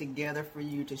putting it together for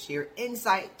you to share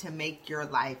insight to make your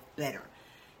life better.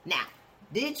 Now,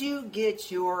 did you get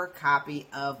your copy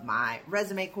of my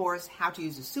resume course, How to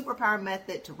Use the Superpower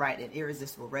Method to Write an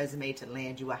Irresistible Resume to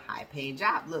Land You a High-Paying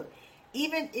Job? Look,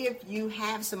 even if you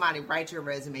have somebody write your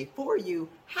resume for you,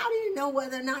 how do you know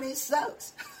whether or not it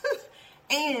sucks?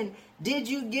 And did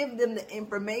you give them the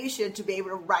information to be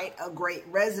able to write a great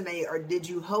resume, or did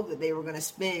you hope that they were going to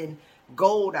spend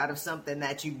gold out of something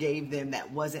that you gave them that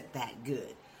wasn't that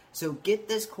good? So get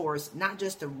this course, not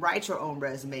just to write your own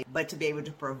resume, but to be able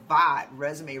to provide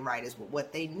resume writers with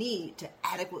what they need to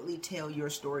adequately tell your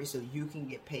story so you can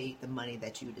get paid the money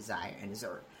that you desire and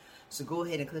deserve. So go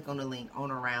ahead and click on the link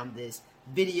on around this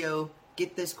video.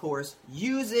 Get this course,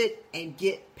 use it, and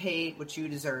get paid what you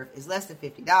deserve. It's less than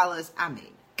 $50.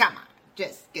 Come on,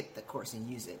 just get the course and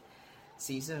use it.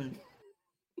 See you soon.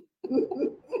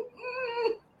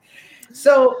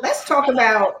 So let's talk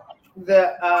about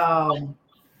the, how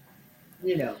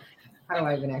do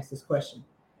I even ask this question?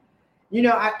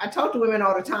 I talk to women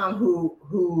all the time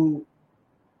who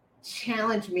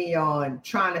challenge me on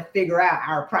trying to figure out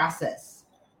our process.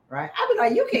 Right? I'd be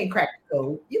like, you can't crack the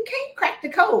code. You can't crack the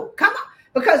code. Come on.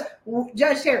 Because,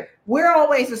 Judge Teri, we're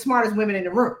always the smartest women in the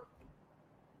room.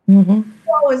 Mm-hmm.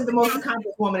 We're always the most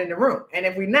accomplished woman in the room. And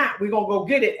if we're not, we're going to go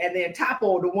get it and then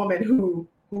topple the woman who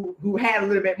had a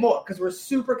little bit more, because we're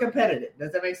super competitive.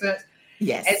 Does that make sense?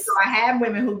 Yes. And so I have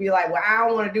women who be like, well, I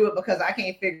don't want to do it because I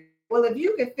can't figure it. Well, if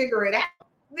you can figure it out,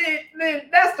 then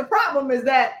that's the problem, is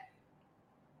that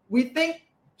we think,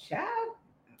 child,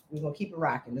 we're going to keep it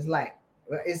rocking. It's like,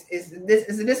 it's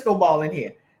a disco ball in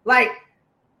here. Like,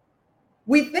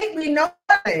 we think we know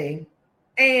something,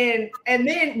 and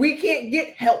then we can't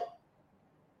get help.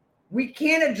 We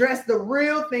can't address the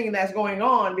real thing that's going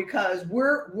on because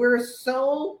we're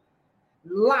so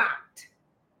locked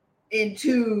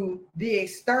into the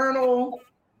external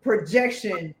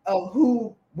projection of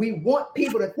who we want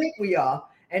people to think we are,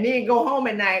 and then go home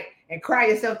at night and cry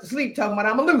yourself to sleep talking about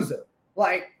I'm a loser.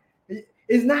 Like,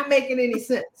 it's not making any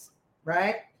sense.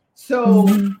 Right? So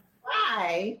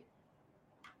I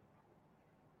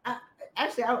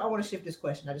want to shift this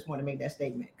question. I just want to make that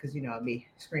statement because, I'll be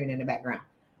screaming in the background.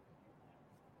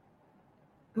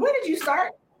 When did you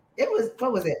start?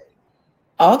 What was it?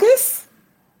 August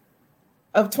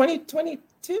of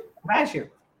 2022? Last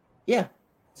year. Yeah.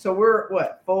 So we're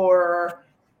what, for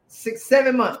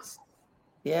 7 months?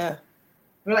 Yeah.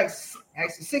 We're like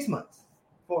actually 6 months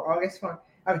for August.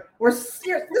 I mean, this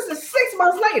is 6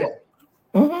 months later.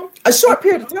 Mm-hmm. A short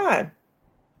period of time.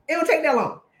 It'll take that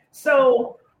long.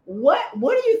 So what do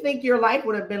you think your life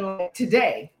would have been like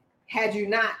today had you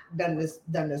not done this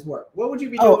work? What would you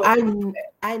be doing?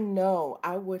 I know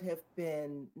I would have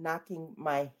been knocking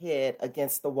my head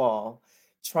against the wall,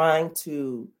 trying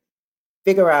to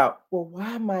figure out, well,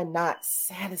 why am I not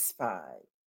satisfied?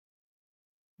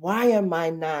 Why am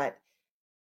I not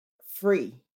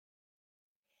free?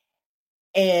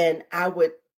 And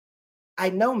I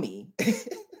know me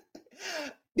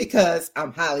because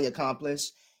I'm highly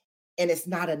accomplished and it's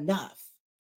not enough,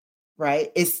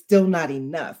 right? It's still not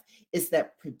enough. It's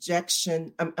that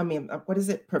projection. What is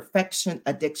it? Perfection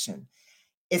addiction.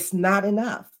 It's not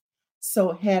enough.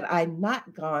 So had I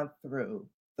not gone through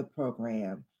the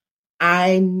program,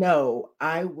 I know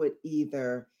I would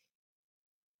either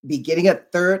be getting a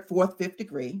 3rd, 4th, 5th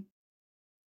degree,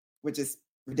 which is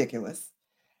ridiculous.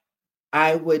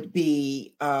 I would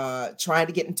be trying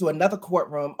to get into another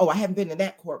courtroom. Oh, I haven't been in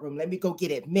that courtroom. Let me go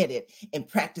get admitted and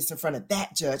practice in front of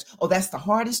that judge. Oh, that's the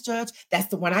hardest judge. That's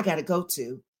the one I got to go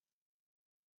to.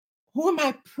 Who am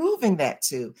I proving that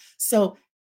to? So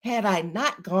had I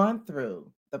not gone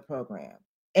through the program,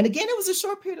 and again, it was a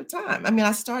short period of time. I mean,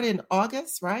 I started in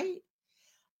August, right?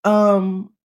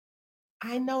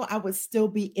 I know I would still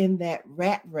be in that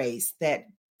rat race, that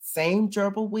same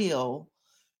gerbil wheel,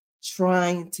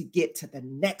 trying to get to the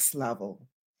next level.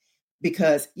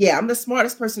 Because, yeah, I'm the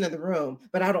smartest person in the room,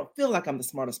 but I don't feel like I'm the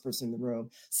smartest person in the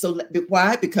room. So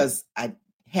why? Because I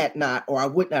had not, or I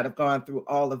would not have gone through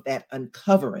all of that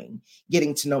uncovering,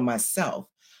 getting to know myself.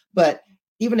 But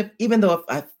even though if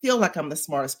I feel like I'm the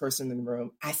smartest person in the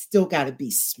room, I still got to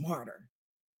be smarter.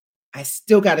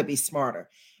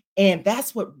 And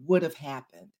that's what would have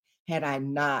happened had I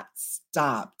not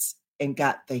stopped and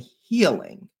got the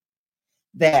healing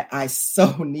that I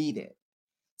so needed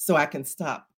so I can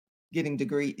stop getting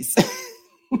degrees.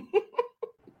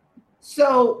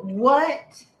 So what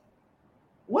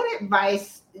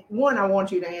advice, one, I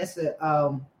want you to answer,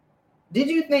 did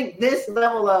you think this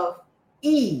level of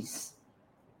ease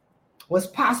was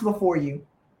possible for you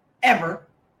ever,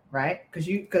 right?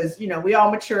 Because we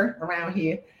all mature around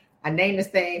here. I named this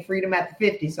thing Freedom at the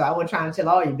 50, so I wasn't trying to tell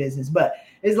all your business, but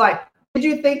it's like, did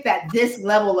you think that this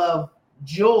level of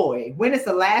joy, when is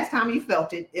the last time you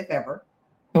felt it, if ever?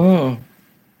 And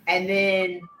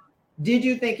then did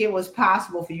you think it was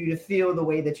possible for you to feel the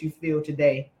way that you feel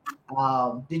today?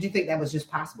 Did you think that was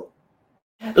just possible?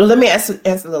 Let me answer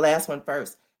the last one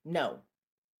first. No,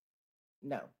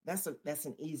 that's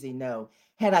an easy no.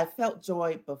 Had I felt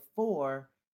joy before,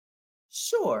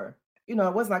 sure. It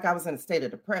wasn't like I was in a state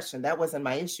of depression. That wasn't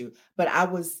my issue. But I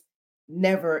was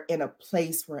never in a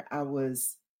place where I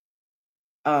was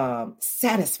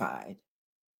satisfied.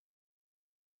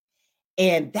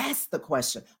 And that's the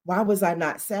question. Why was I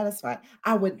not satisfied?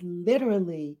 I would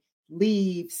literally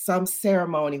leave some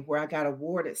ceremony where I got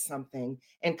awarded something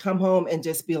and come home and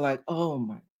just be like, oh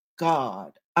my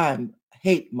God, I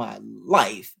hate my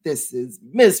life. This is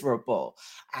miserable.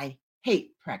 I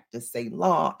hate practicing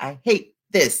law. I hate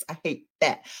this. I hate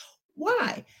that.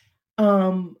 Why?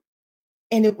 And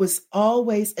it was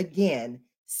always, again,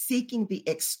 seeking the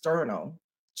external,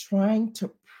 trying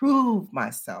to prove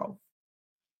myself.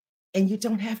 And you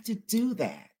don't have to do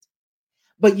that.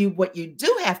 But what you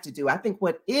do have to do, I think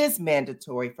what is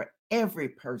mandatory for every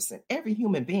person, every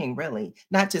human being, really,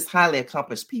 not just highly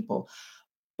accomplished people,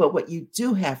 but what you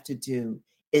do have to do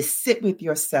is sit with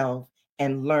yourself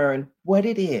and learn what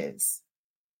it is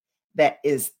that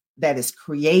is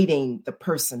creating the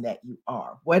person that you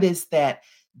are. What is that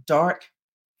dark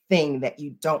thing that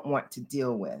you don't want to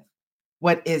deal with?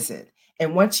 What is it?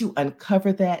 And once you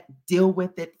uncover that, deal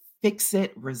with it, fix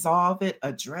it, resolve it,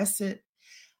 address it,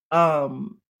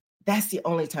 that's the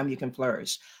only time you can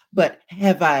flourish. But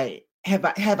have I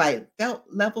felt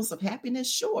levels of happiness?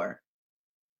 Sure.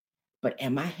 But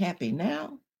am I happy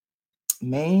now?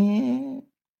 Man.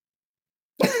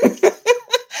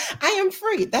 I am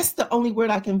free. That's the only word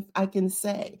I can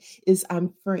say is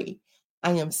I'm free.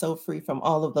 I am so free from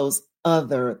all of those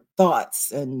other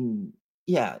thoughts. And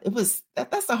yeah,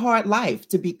 that's a hard life,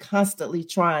 to be constantly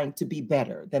trying to be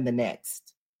better than the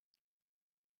next.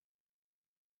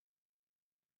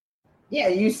 Yeah,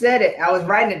 you said it. I was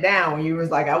writing it down when you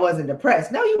was like, I wasn't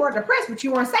depressed. No, you weren't depressed, but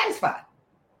you weren't satisfied.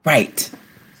 Right.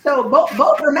 So both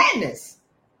are madness.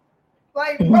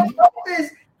 Like both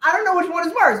is, I don't know which one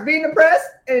is worse, being depressed,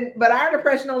 but our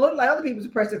depression don't look like other people's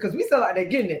depression because we feel like they're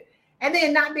getting it. And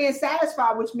then not being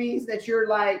satisfied, which means that you're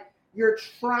like, you're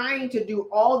trying to do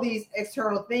all these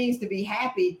external things to be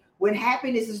happy when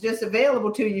happiness is just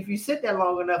available to you if you sit there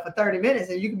long enough for 30 minutes,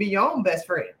 and you can be your own best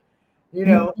friend. You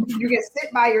know, you can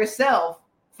sit by yourself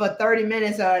for 30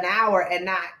 minutes or an hour and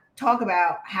not talk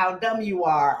about how dumb you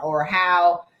are, or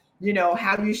how, you know,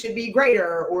 how you should be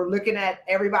greater, or looking at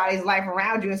everybody's life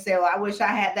around you and say, well, I wish I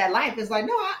had that life. It's like,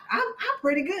 no, I'm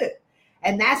pretty good.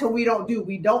 And that's what we don't do.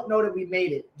 We don't know that we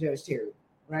made it, Judge Terry,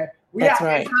 right? We are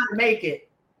trying to make it.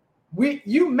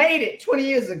 You made it 20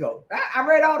 years ago. I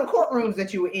read all the courtrooms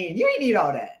that you were in. You didn't need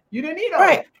all that. You didn't need all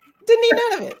that. Didn't need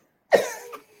none of it.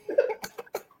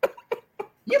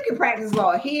 You can practice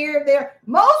law here, there.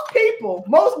 Most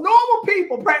normal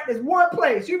people practice one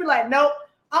place. You be like, nope,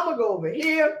 I'm going to go over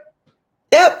here.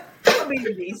 Yep. I'm going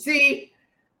to be in DC.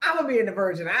 I'm going to be in the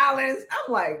Virgin Islands.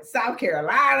 I'm like South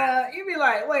Carolina. You be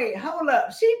like, wait, hold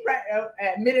up. She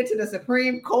admitted to the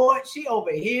Supreme Court. She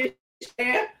over here.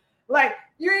 Like,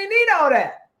 you ain't need all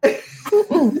that. But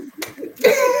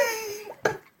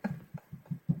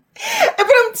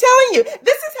I'm telling you,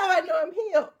 this is how I know I'm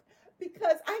healed.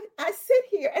 Because I sit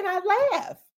here and I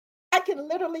laugh. I can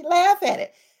literally laugh at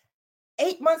it.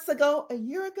 8 months ago, a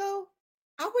year ago,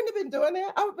 I wouldn't have been doing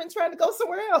that. I would have been trying to go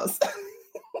somewhere else.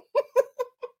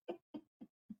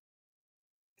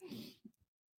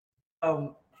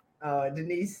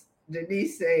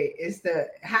 Denise say it's the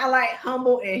highlight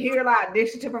humble and here lie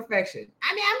addiction to perfection.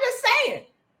 I mean, I'm just saying,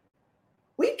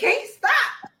 we can't stop.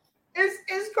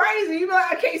 It's crazy. You know,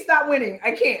 I can't stop winning.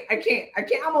 I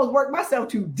can't almost work myself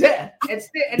to death. And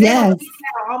then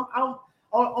I'm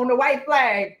on the white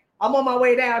flag. I'm on my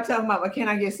way down telling Mama, can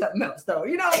I get something else though?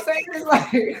 You know what I'm saying? It's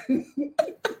like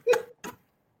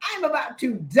I'm about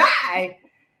to die.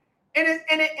 And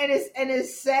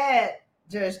it's sad,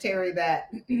 Judge Terry, that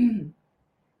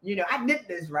you know, I did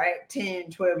this right 10,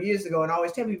 12 years ago, and I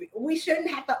always tell people we shouldn't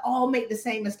have to all make the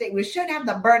same mistake. We shouldn't have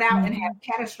to burn out and have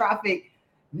catastrophic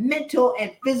mental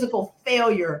and physical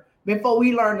failure before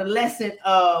we learn the lesson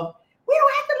of we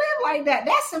don't have to live like that.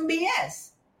 That's some BS.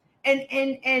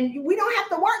 And we don't have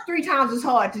to work 3 times as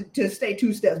hard to stay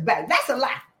 2 steps back. That's a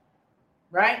lie,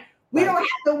 right? We don't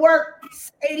have to work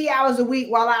 80 hours a week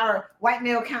while our white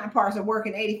male counterparts are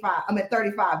working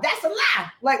 35. That's a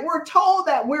lie. Like, we're told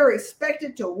that we're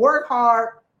expected to work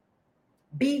hard,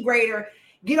 be greater,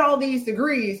 get all these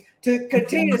degrees to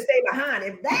continue to stay behind.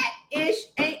 If that ish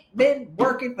ain't been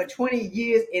working for 20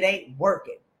 years, it ain't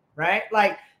working, right?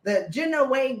 Like, the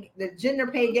gender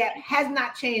pay gap has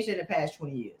not changed in the past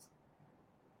 20 years.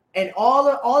 And all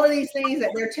of these things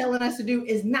that they're telling us to do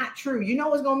is not true. You know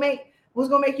what's gonna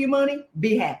make you money?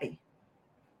 Be happy.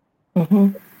 You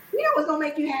know what's gonna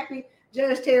make you happy,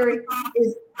 Judge Terry,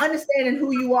 is understanding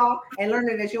who you are and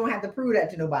learning that you don't have to prove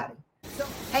that to nobody.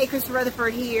 Hey, Christy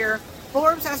Rutherford here.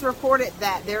 Forbes has reported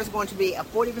that there's going to be a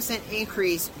 40%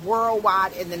 increase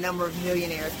worldwide in the number of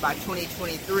millionaires by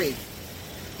 2023.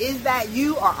 Is that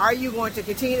you, or are you going to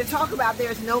continue to talk about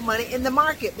there's no money in the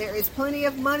market? There is plenty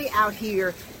of money out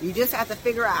here. You just have to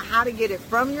figure out how to get it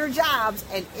from your jobs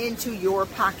and into your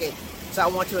pocket. So I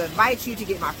want to invite you to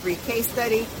get my free case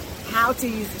study, how to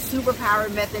use the superpower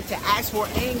method to ask for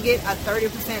and get a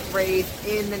 30% raise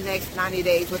in the next 90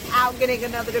 days without getting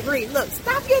another degree. Look,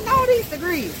 stop getting all these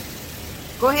degrees.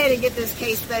 Go ahead and get this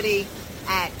case study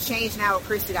at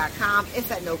changenowwithchristy.com.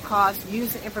 It's at no cost.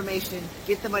 Use the information,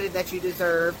 get the money that you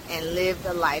deserve, and live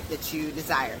the life that you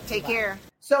desire. Take care.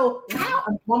 So now,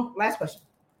 one last question.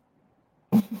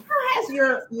 How has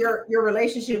your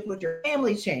relationship with your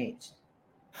family changed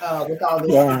with all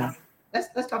this? Yeah. Let's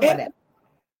talk about that.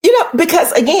 You know,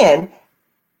 because again,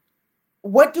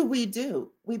 what do?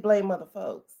 We blame other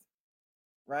folks,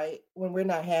 right? When we're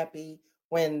not happy,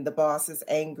 when the boss is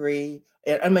angry.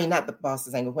 I mean, not the boss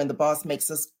is angry. When the boss makes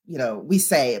us, you know, we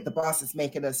say the boss is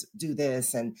making us do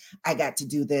this and I got to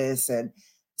do this. And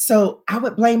so I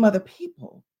would blame other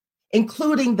people,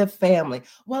 including the family.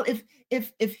 Well,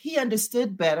 if he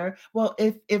understood better, well,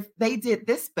 if they did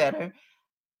this better,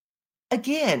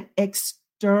 again,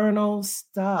 external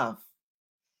stuff.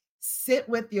 Sit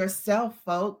with yourself,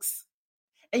 folks.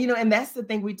 And, you know, and that's the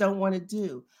thing we don't want to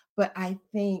do. But I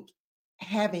think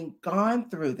having gone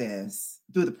through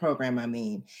the program, I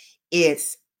mean,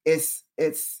 it's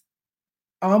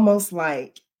almost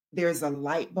like there's a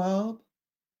light bulb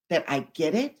that I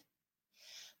get it,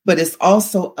 but it's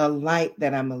also a light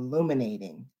that I'm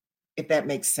illuminating, if that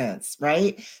makes sense,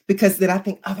 right? Because then I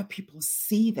think other people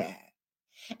see that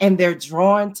and they're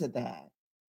drawn to that,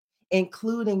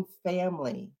 including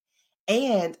family.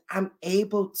 And I'm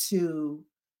able to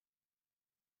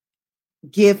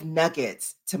give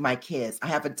nuggets to my kids. I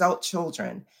have adult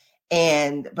children,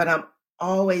 but I'm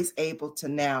always able to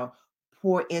now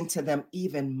pour into them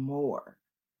even more.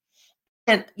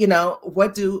 And, you know,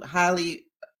 what do highly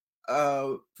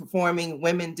performing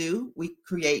women do? We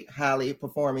create highly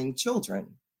performing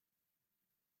children.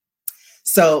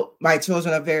 So my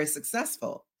children are very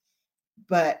successful,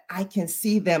 but I can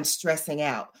see them stressing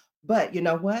out. But you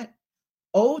know what?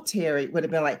 Old Teri would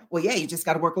have been like, well, yeah, you just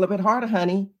got to work a little bit harder,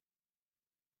 honey.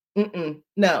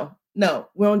 No,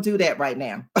 we don't do that right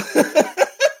now.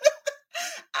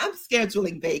 I'm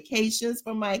scheduling vacations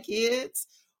for my kids.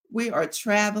 We are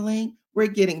traveling. We're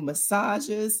getting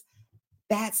massages.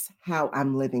 That's how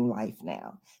I'm living life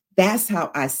now. That's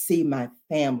how I see my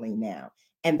family now.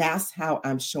 And that's how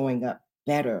I'm showing up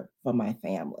better for my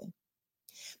family.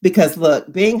 Because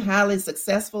look, being highly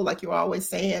successful, like you're always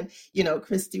saying, you know,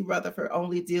 Christy Rutherford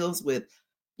only deals with,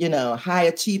 you know, high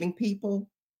achieving people.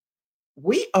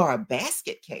 We are a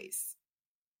basket case.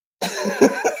 I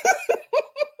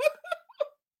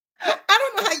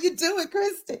don't know how you do it,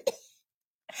 Christy.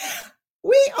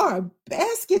 We are a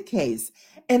basket case.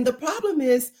 And the problem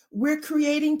is we're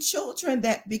creating children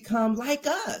that become like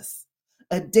us,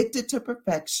 addicted to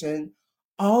perfection,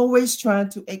 always trying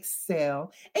to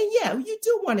excel. And yeah, you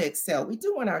do want to excel. We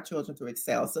do want our children to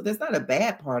excel. So there's not a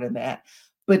bad part of that.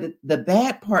 But the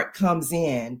bad part comes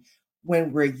in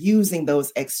when we're using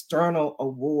those external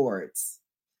awards,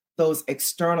 those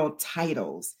external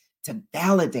titles to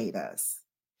validate us,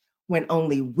 when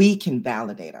only we can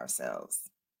validate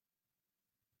ourselves.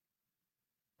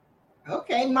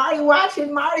 Okay, Marty watching.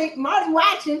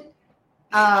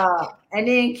 And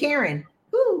then Karen.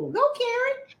 Ooh, go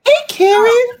Karen. Hey,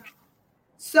 Karen.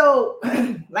 So,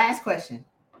 last question.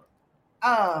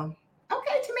 Okay,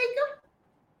 Tamika.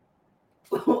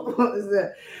 What was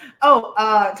that?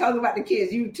 Talking about the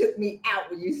kids. You took me out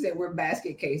when you said we're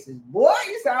basket cases. Boy,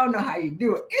 you said I don't know how you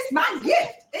do it. It's my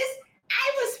gift.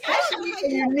 I was specially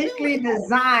and uniquely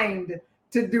designed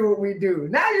to do what we do.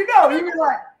 Now you know. You were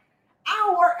like, I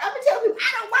don't work. I've been telling people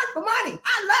I don't work for money.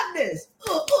 I love this.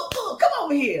 Come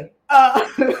over here.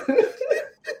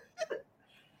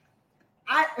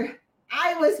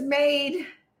 I was made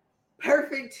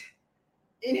perfect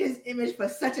in his image for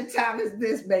such a time as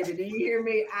this, baby. Do you hear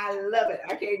me? I love it.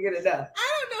 I can't get enough. I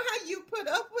don't know how you put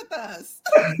up with us.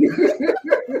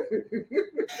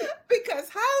 Because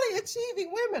highly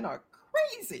achieving women are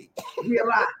crazy. We're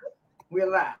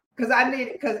alive. Because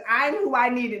I'm who I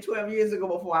needed 12 years ago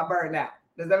before I burned out.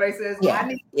 Does that make sense? Yeah. I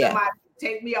need somebody to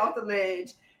take me off the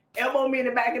ledge, elbow me in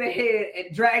the back of the head,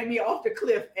 and drag me off the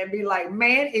cliff and be like,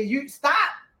 man, and you stop.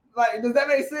 Like, does that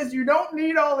make sense? You don't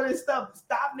need all of this stuff.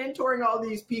 Stop mentoring all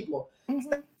these people.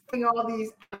 Stop doing all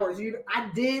these hours. I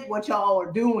did what y'all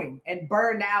are doing and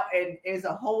burned out, and it's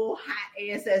a whole hot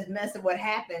ASS mess of what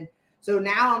happened. So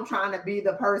now I'm trying to be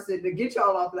the person to get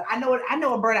y'all off. I know what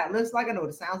burnout looks like. I know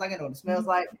what it sounds like. I know what it smells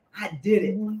like. I did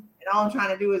it. And all I'm trying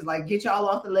to do is like get y'all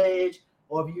off the ledge,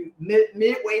 or if you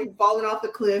midway from falling off the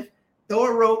cliff, throw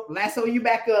a rope, lasso you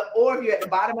back up, or if you're at the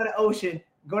bottom of the ocean,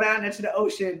 go down into the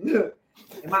ocean. Look,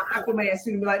 and my Aquaman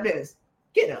suit be like this.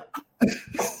 Get up.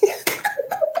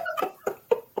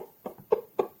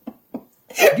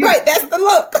 Right, that's the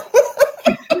look.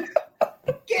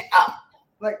 Get up.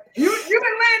 Like you've been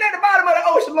laying at the bottom of the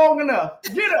ocean long enough.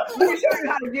 Get up. Let me show you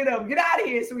how to get up. Get out of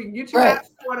here so we can get you out of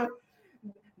the water,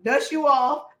 dust you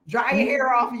off, dry your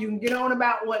hair off, and you can get on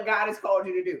about what God has called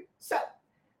you to do. So,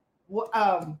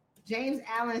 James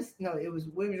Allen, it was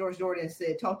William George Jordan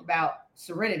talked about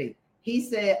serenity. He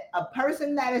said a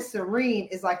person that is serene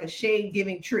is like a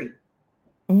shade-giving tree.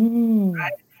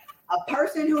 Right? A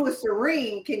person who is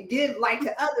serene can give light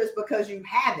to others because you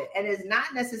have it, and it's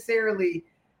not necessarily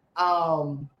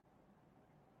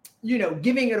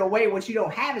giving it away. What you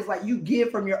don't have is like you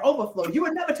give from your overflow. You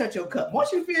would never touch your cup.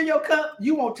 Once you fill your cup,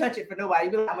 you won't touch it for nobody.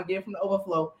 You be like, I'm gonna give from the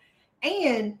overflow.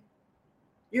 And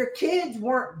your kids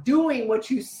weren't doing what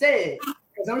you said,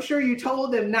 because I'm sure you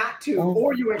told them not to,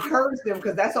 or you encouraged them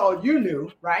because that's all you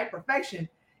knew, right? Perfection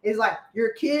is like your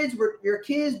kids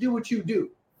do what you do.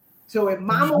 So if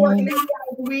mama working 8 hours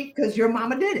a week because your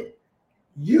mama did it,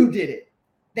 you did it.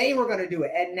 They were going to do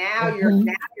it. And now you're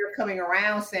coming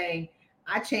around saying,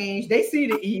 I changed. They see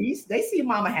the ease. They see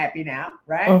mama happy now,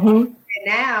 right? And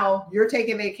now you're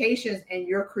taking vacations and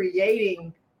you're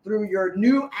creating through your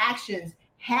new actions,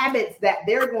 habits that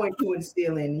they're going to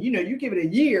instill in. You give it a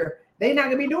year, they're not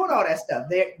going to be doing all that stuff.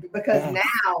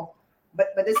 Now,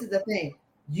 but this is the thing.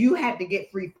 You had to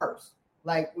get free first.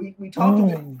 Like we talked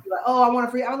about, like, I want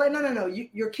to free. I was like, no.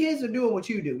 Your kids are doing what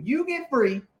you do. You get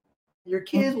free. Your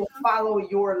kids will follow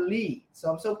your lead.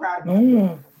 So I'm so proud of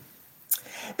you.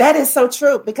 That is so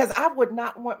true, because I would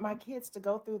not want my kids to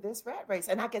go through this rat race,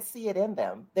 and I can see it in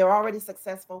them. They're already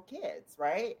successful kids,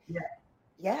 right? Yeah.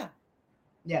 Yeah.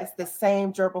 Yeah. It's the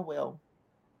same gerbil wheel.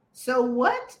 So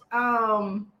what,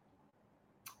 to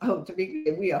be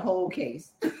clear, we a whole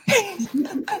case.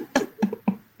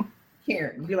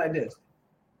 Karen, be like this.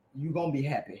 You gonna be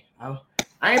happy. I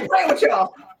ain't playing with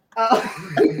y'all.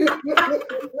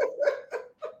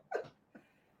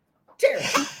 Terry,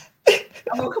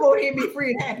 I'm gonna come over here and be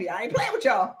free and happy. I ain't playing with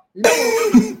y'all.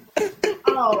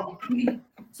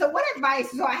 So what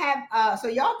advice? So I have. So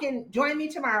y'all can join me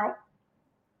tomorrow.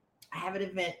 I have an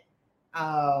event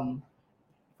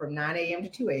from 9 a.m. to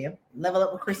 2 a.m.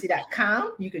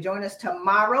 Levelupwithchristy.com. You can join us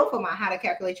tomorrow for my How to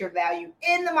Calculate Your Value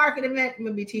in the Market event. I'm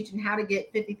gonna be teaching how to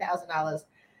get $50,000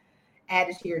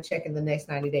 added to your check in the next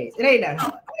 90 days. It ain't that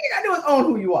hard. All you gotta do is own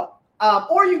who you are.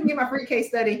 Or you can get my free case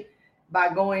study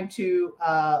by going to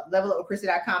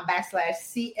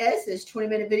levelupwithchristy.com/CS. It's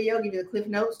 20-minute video, give you the cliff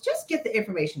notes. Just get the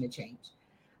information to change.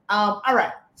 All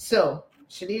right. So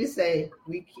Shanita say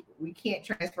we can't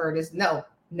transfer this. No,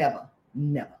 never.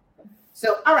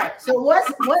 So, all right. So what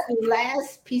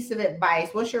last piece of advice?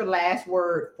 What's your last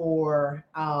word for,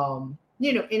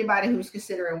 anybody who's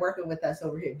considering working with us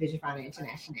over here at Vision Finder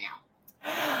International?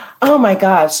 Oh my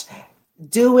gosh.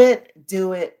 Do it.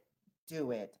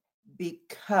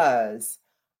 Because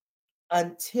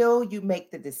until you make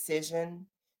the decision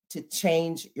to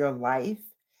change your life,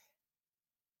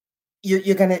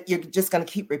 you're just gonna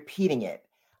keep repeating it.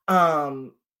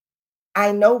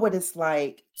 I know what it's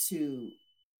like to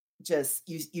just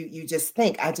you just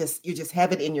think you just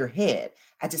have it in your head.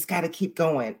 I just got to keep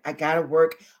going. I got to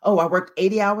work. Oh, I worked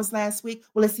 80 hours last week.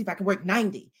 Well, let's see if I can work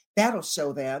 90. That'll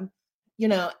show them,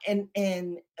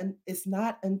 and it's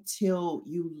not until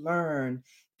you learn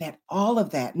that all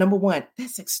of that, number one,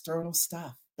 that's external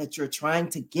stuff that you're trying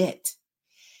to get.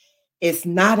 It's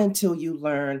not until you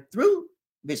learn through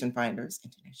Vision Finders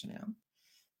International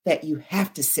that you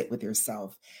have to sit with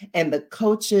yourself. And the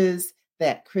coaches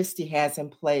that Christy has in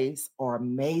place are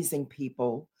amazing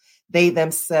people. They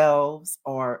themselves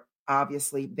are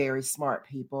obviously very smart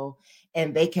people,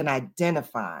 and they can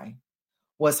identify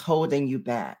what's holding you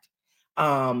back.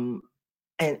 And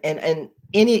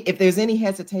if there's any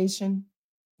hesitation,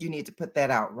 you need to put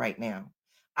that out right now.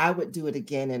 I would do it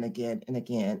again and again and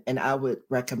again, and I would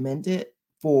recommend it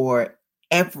for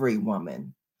every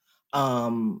woman.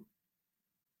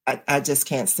 I just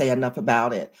can't say enough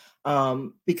about it.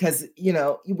 Because,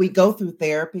 we go through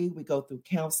therapy, we go through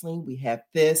counseling, we have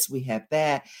this, we have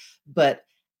that. But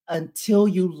until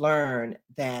you learn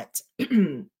that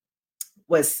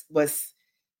was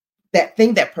that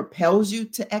thing that propels you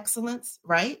to excellence,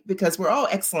 right? Because we're all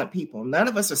excellent people. None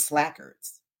of us are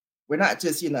slackers. We're not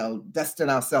just, dusting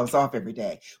ourselves off every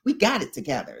day. We got it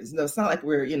together. It's not like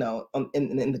we're, in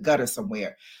the gutter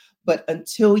somewhere. But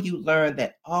until you learn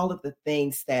that all of the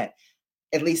things that,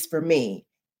 at least for me,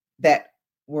 that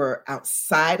were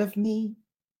outside of me,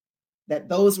 that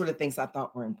those were the things I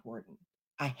thought were important.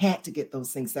 I had to get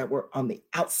those things that were on the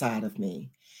outside of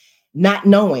me, not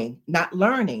knowing, not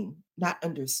learning, not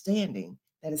understanding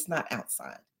that it's not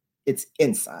outside, it's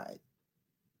inside.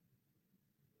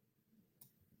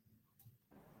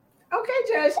 Okay,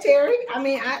 Judge Terry. I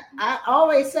mean, I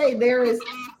always say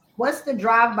what's the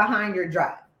drive behind your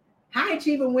drive? High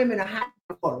achieving women are high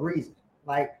for a reason.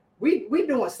 Like we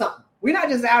doing something. We're not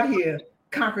just out here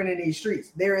conquering in these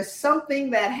streets. There is something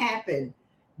that happened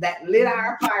that lit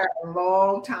our fire a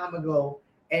long time ago.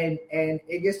 And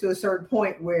it gets to a certain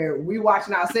point where we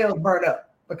watching ourselves burn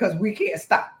up because we can't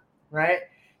stop. Right.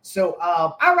 So,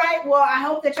 all right. Well, I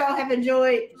hope that y'all have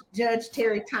enjoyed Judge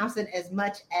Teri Thompson as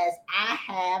much as I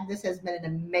have. This has been an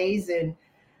amazing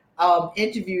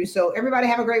interview. So everybody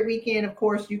have a great weekend. Of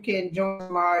course, you can join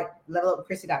tomorrow at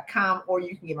levelupwithchristy.com, or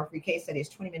you can get my free case study. It's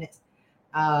 20 minutes.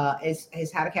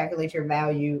 It's how to calculate your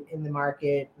value in the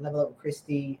market.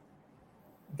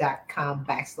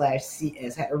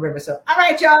 levelupwithchristy.com/CS. Remember. So, all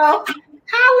right, y'all.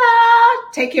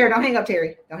 Holla. Take care. Don't hang up,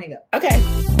 Terry. Don't hang up. Okay.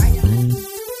 Bye, y'all.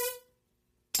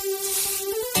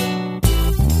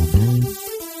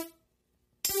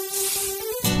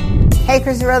 Hey,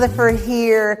 Christy Rutherford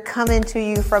here, coming to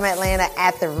you from Atlanta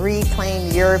at the Reclaim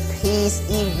Your Peace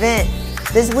event.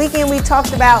 This weekend we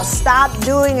talked about stop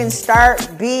doing and start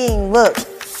being. Look,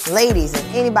 ladies and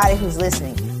anybody who's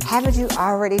listening, haven't you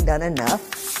already done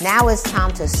enough? Now it's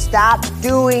time to stop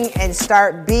doing and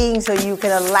start being so you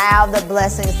can allow the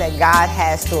blessings that God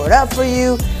has stored up for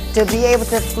you to be able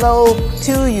to flow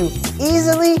to you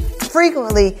easily,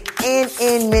 frequently, and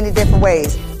in many different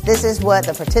ways. This is what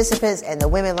the participants and the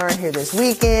women learned here this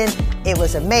weekend. It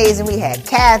was amazing. We had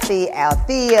Kathy,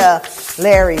 Althea,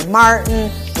 Larry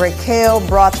Martin, Raquel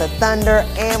brought the thunder,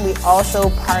 and we also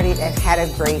partied and had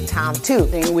a great time too.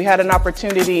 We had an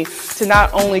opportunity to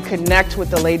not only connect with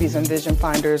the Ladies in Vision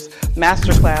Finders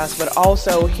Masterclass, but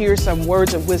also hear some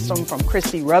words of wisdom from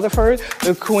Christy Rutherford,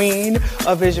 the queen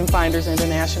of Vision Finders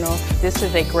International. This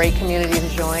is a great community to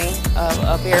join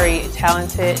of very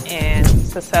talented and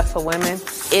successful women.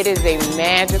 It is a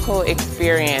magical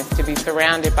experience to be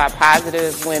surrounded by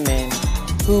positive women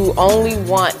who only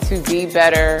want to be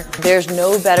better. There's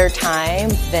no better time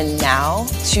than now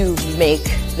to make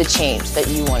the change that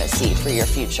you want to see for your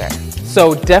future.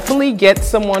 So definitely get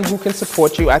someone who can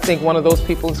support you. I think one of those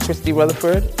people is Christy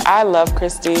Rutherford. I love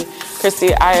Christy.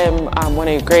 Christy, I am one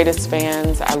of your greatest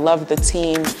fans. I love the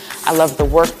team. I love the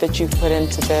work that you've put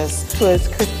into this. It was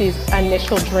Christy's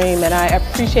initial dream, and I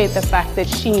appreciate the fact that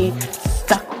she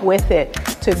stuck with it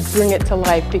to bring it to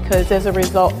life, because as a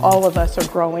result, all of us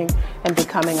are growing and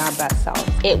becoming our best selves.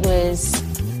 It was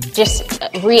just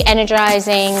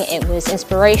re-energizing. It was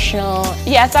inspirational.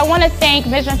 Yes, I want to thank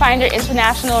Vision Finder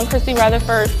International and Christy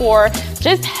Rutherford for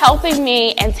just helping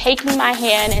me and taking my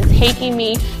hand and taking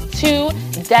me to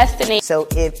destiny. So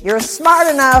if you're smart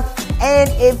enough and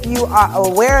if you are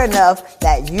aware enough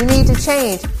that you need to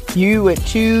change, you would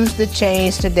choose to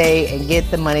change today and get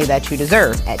the money that you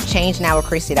deserve at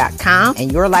changenowwithchristy.com,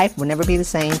 and your life will never be the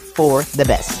same for the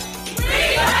best.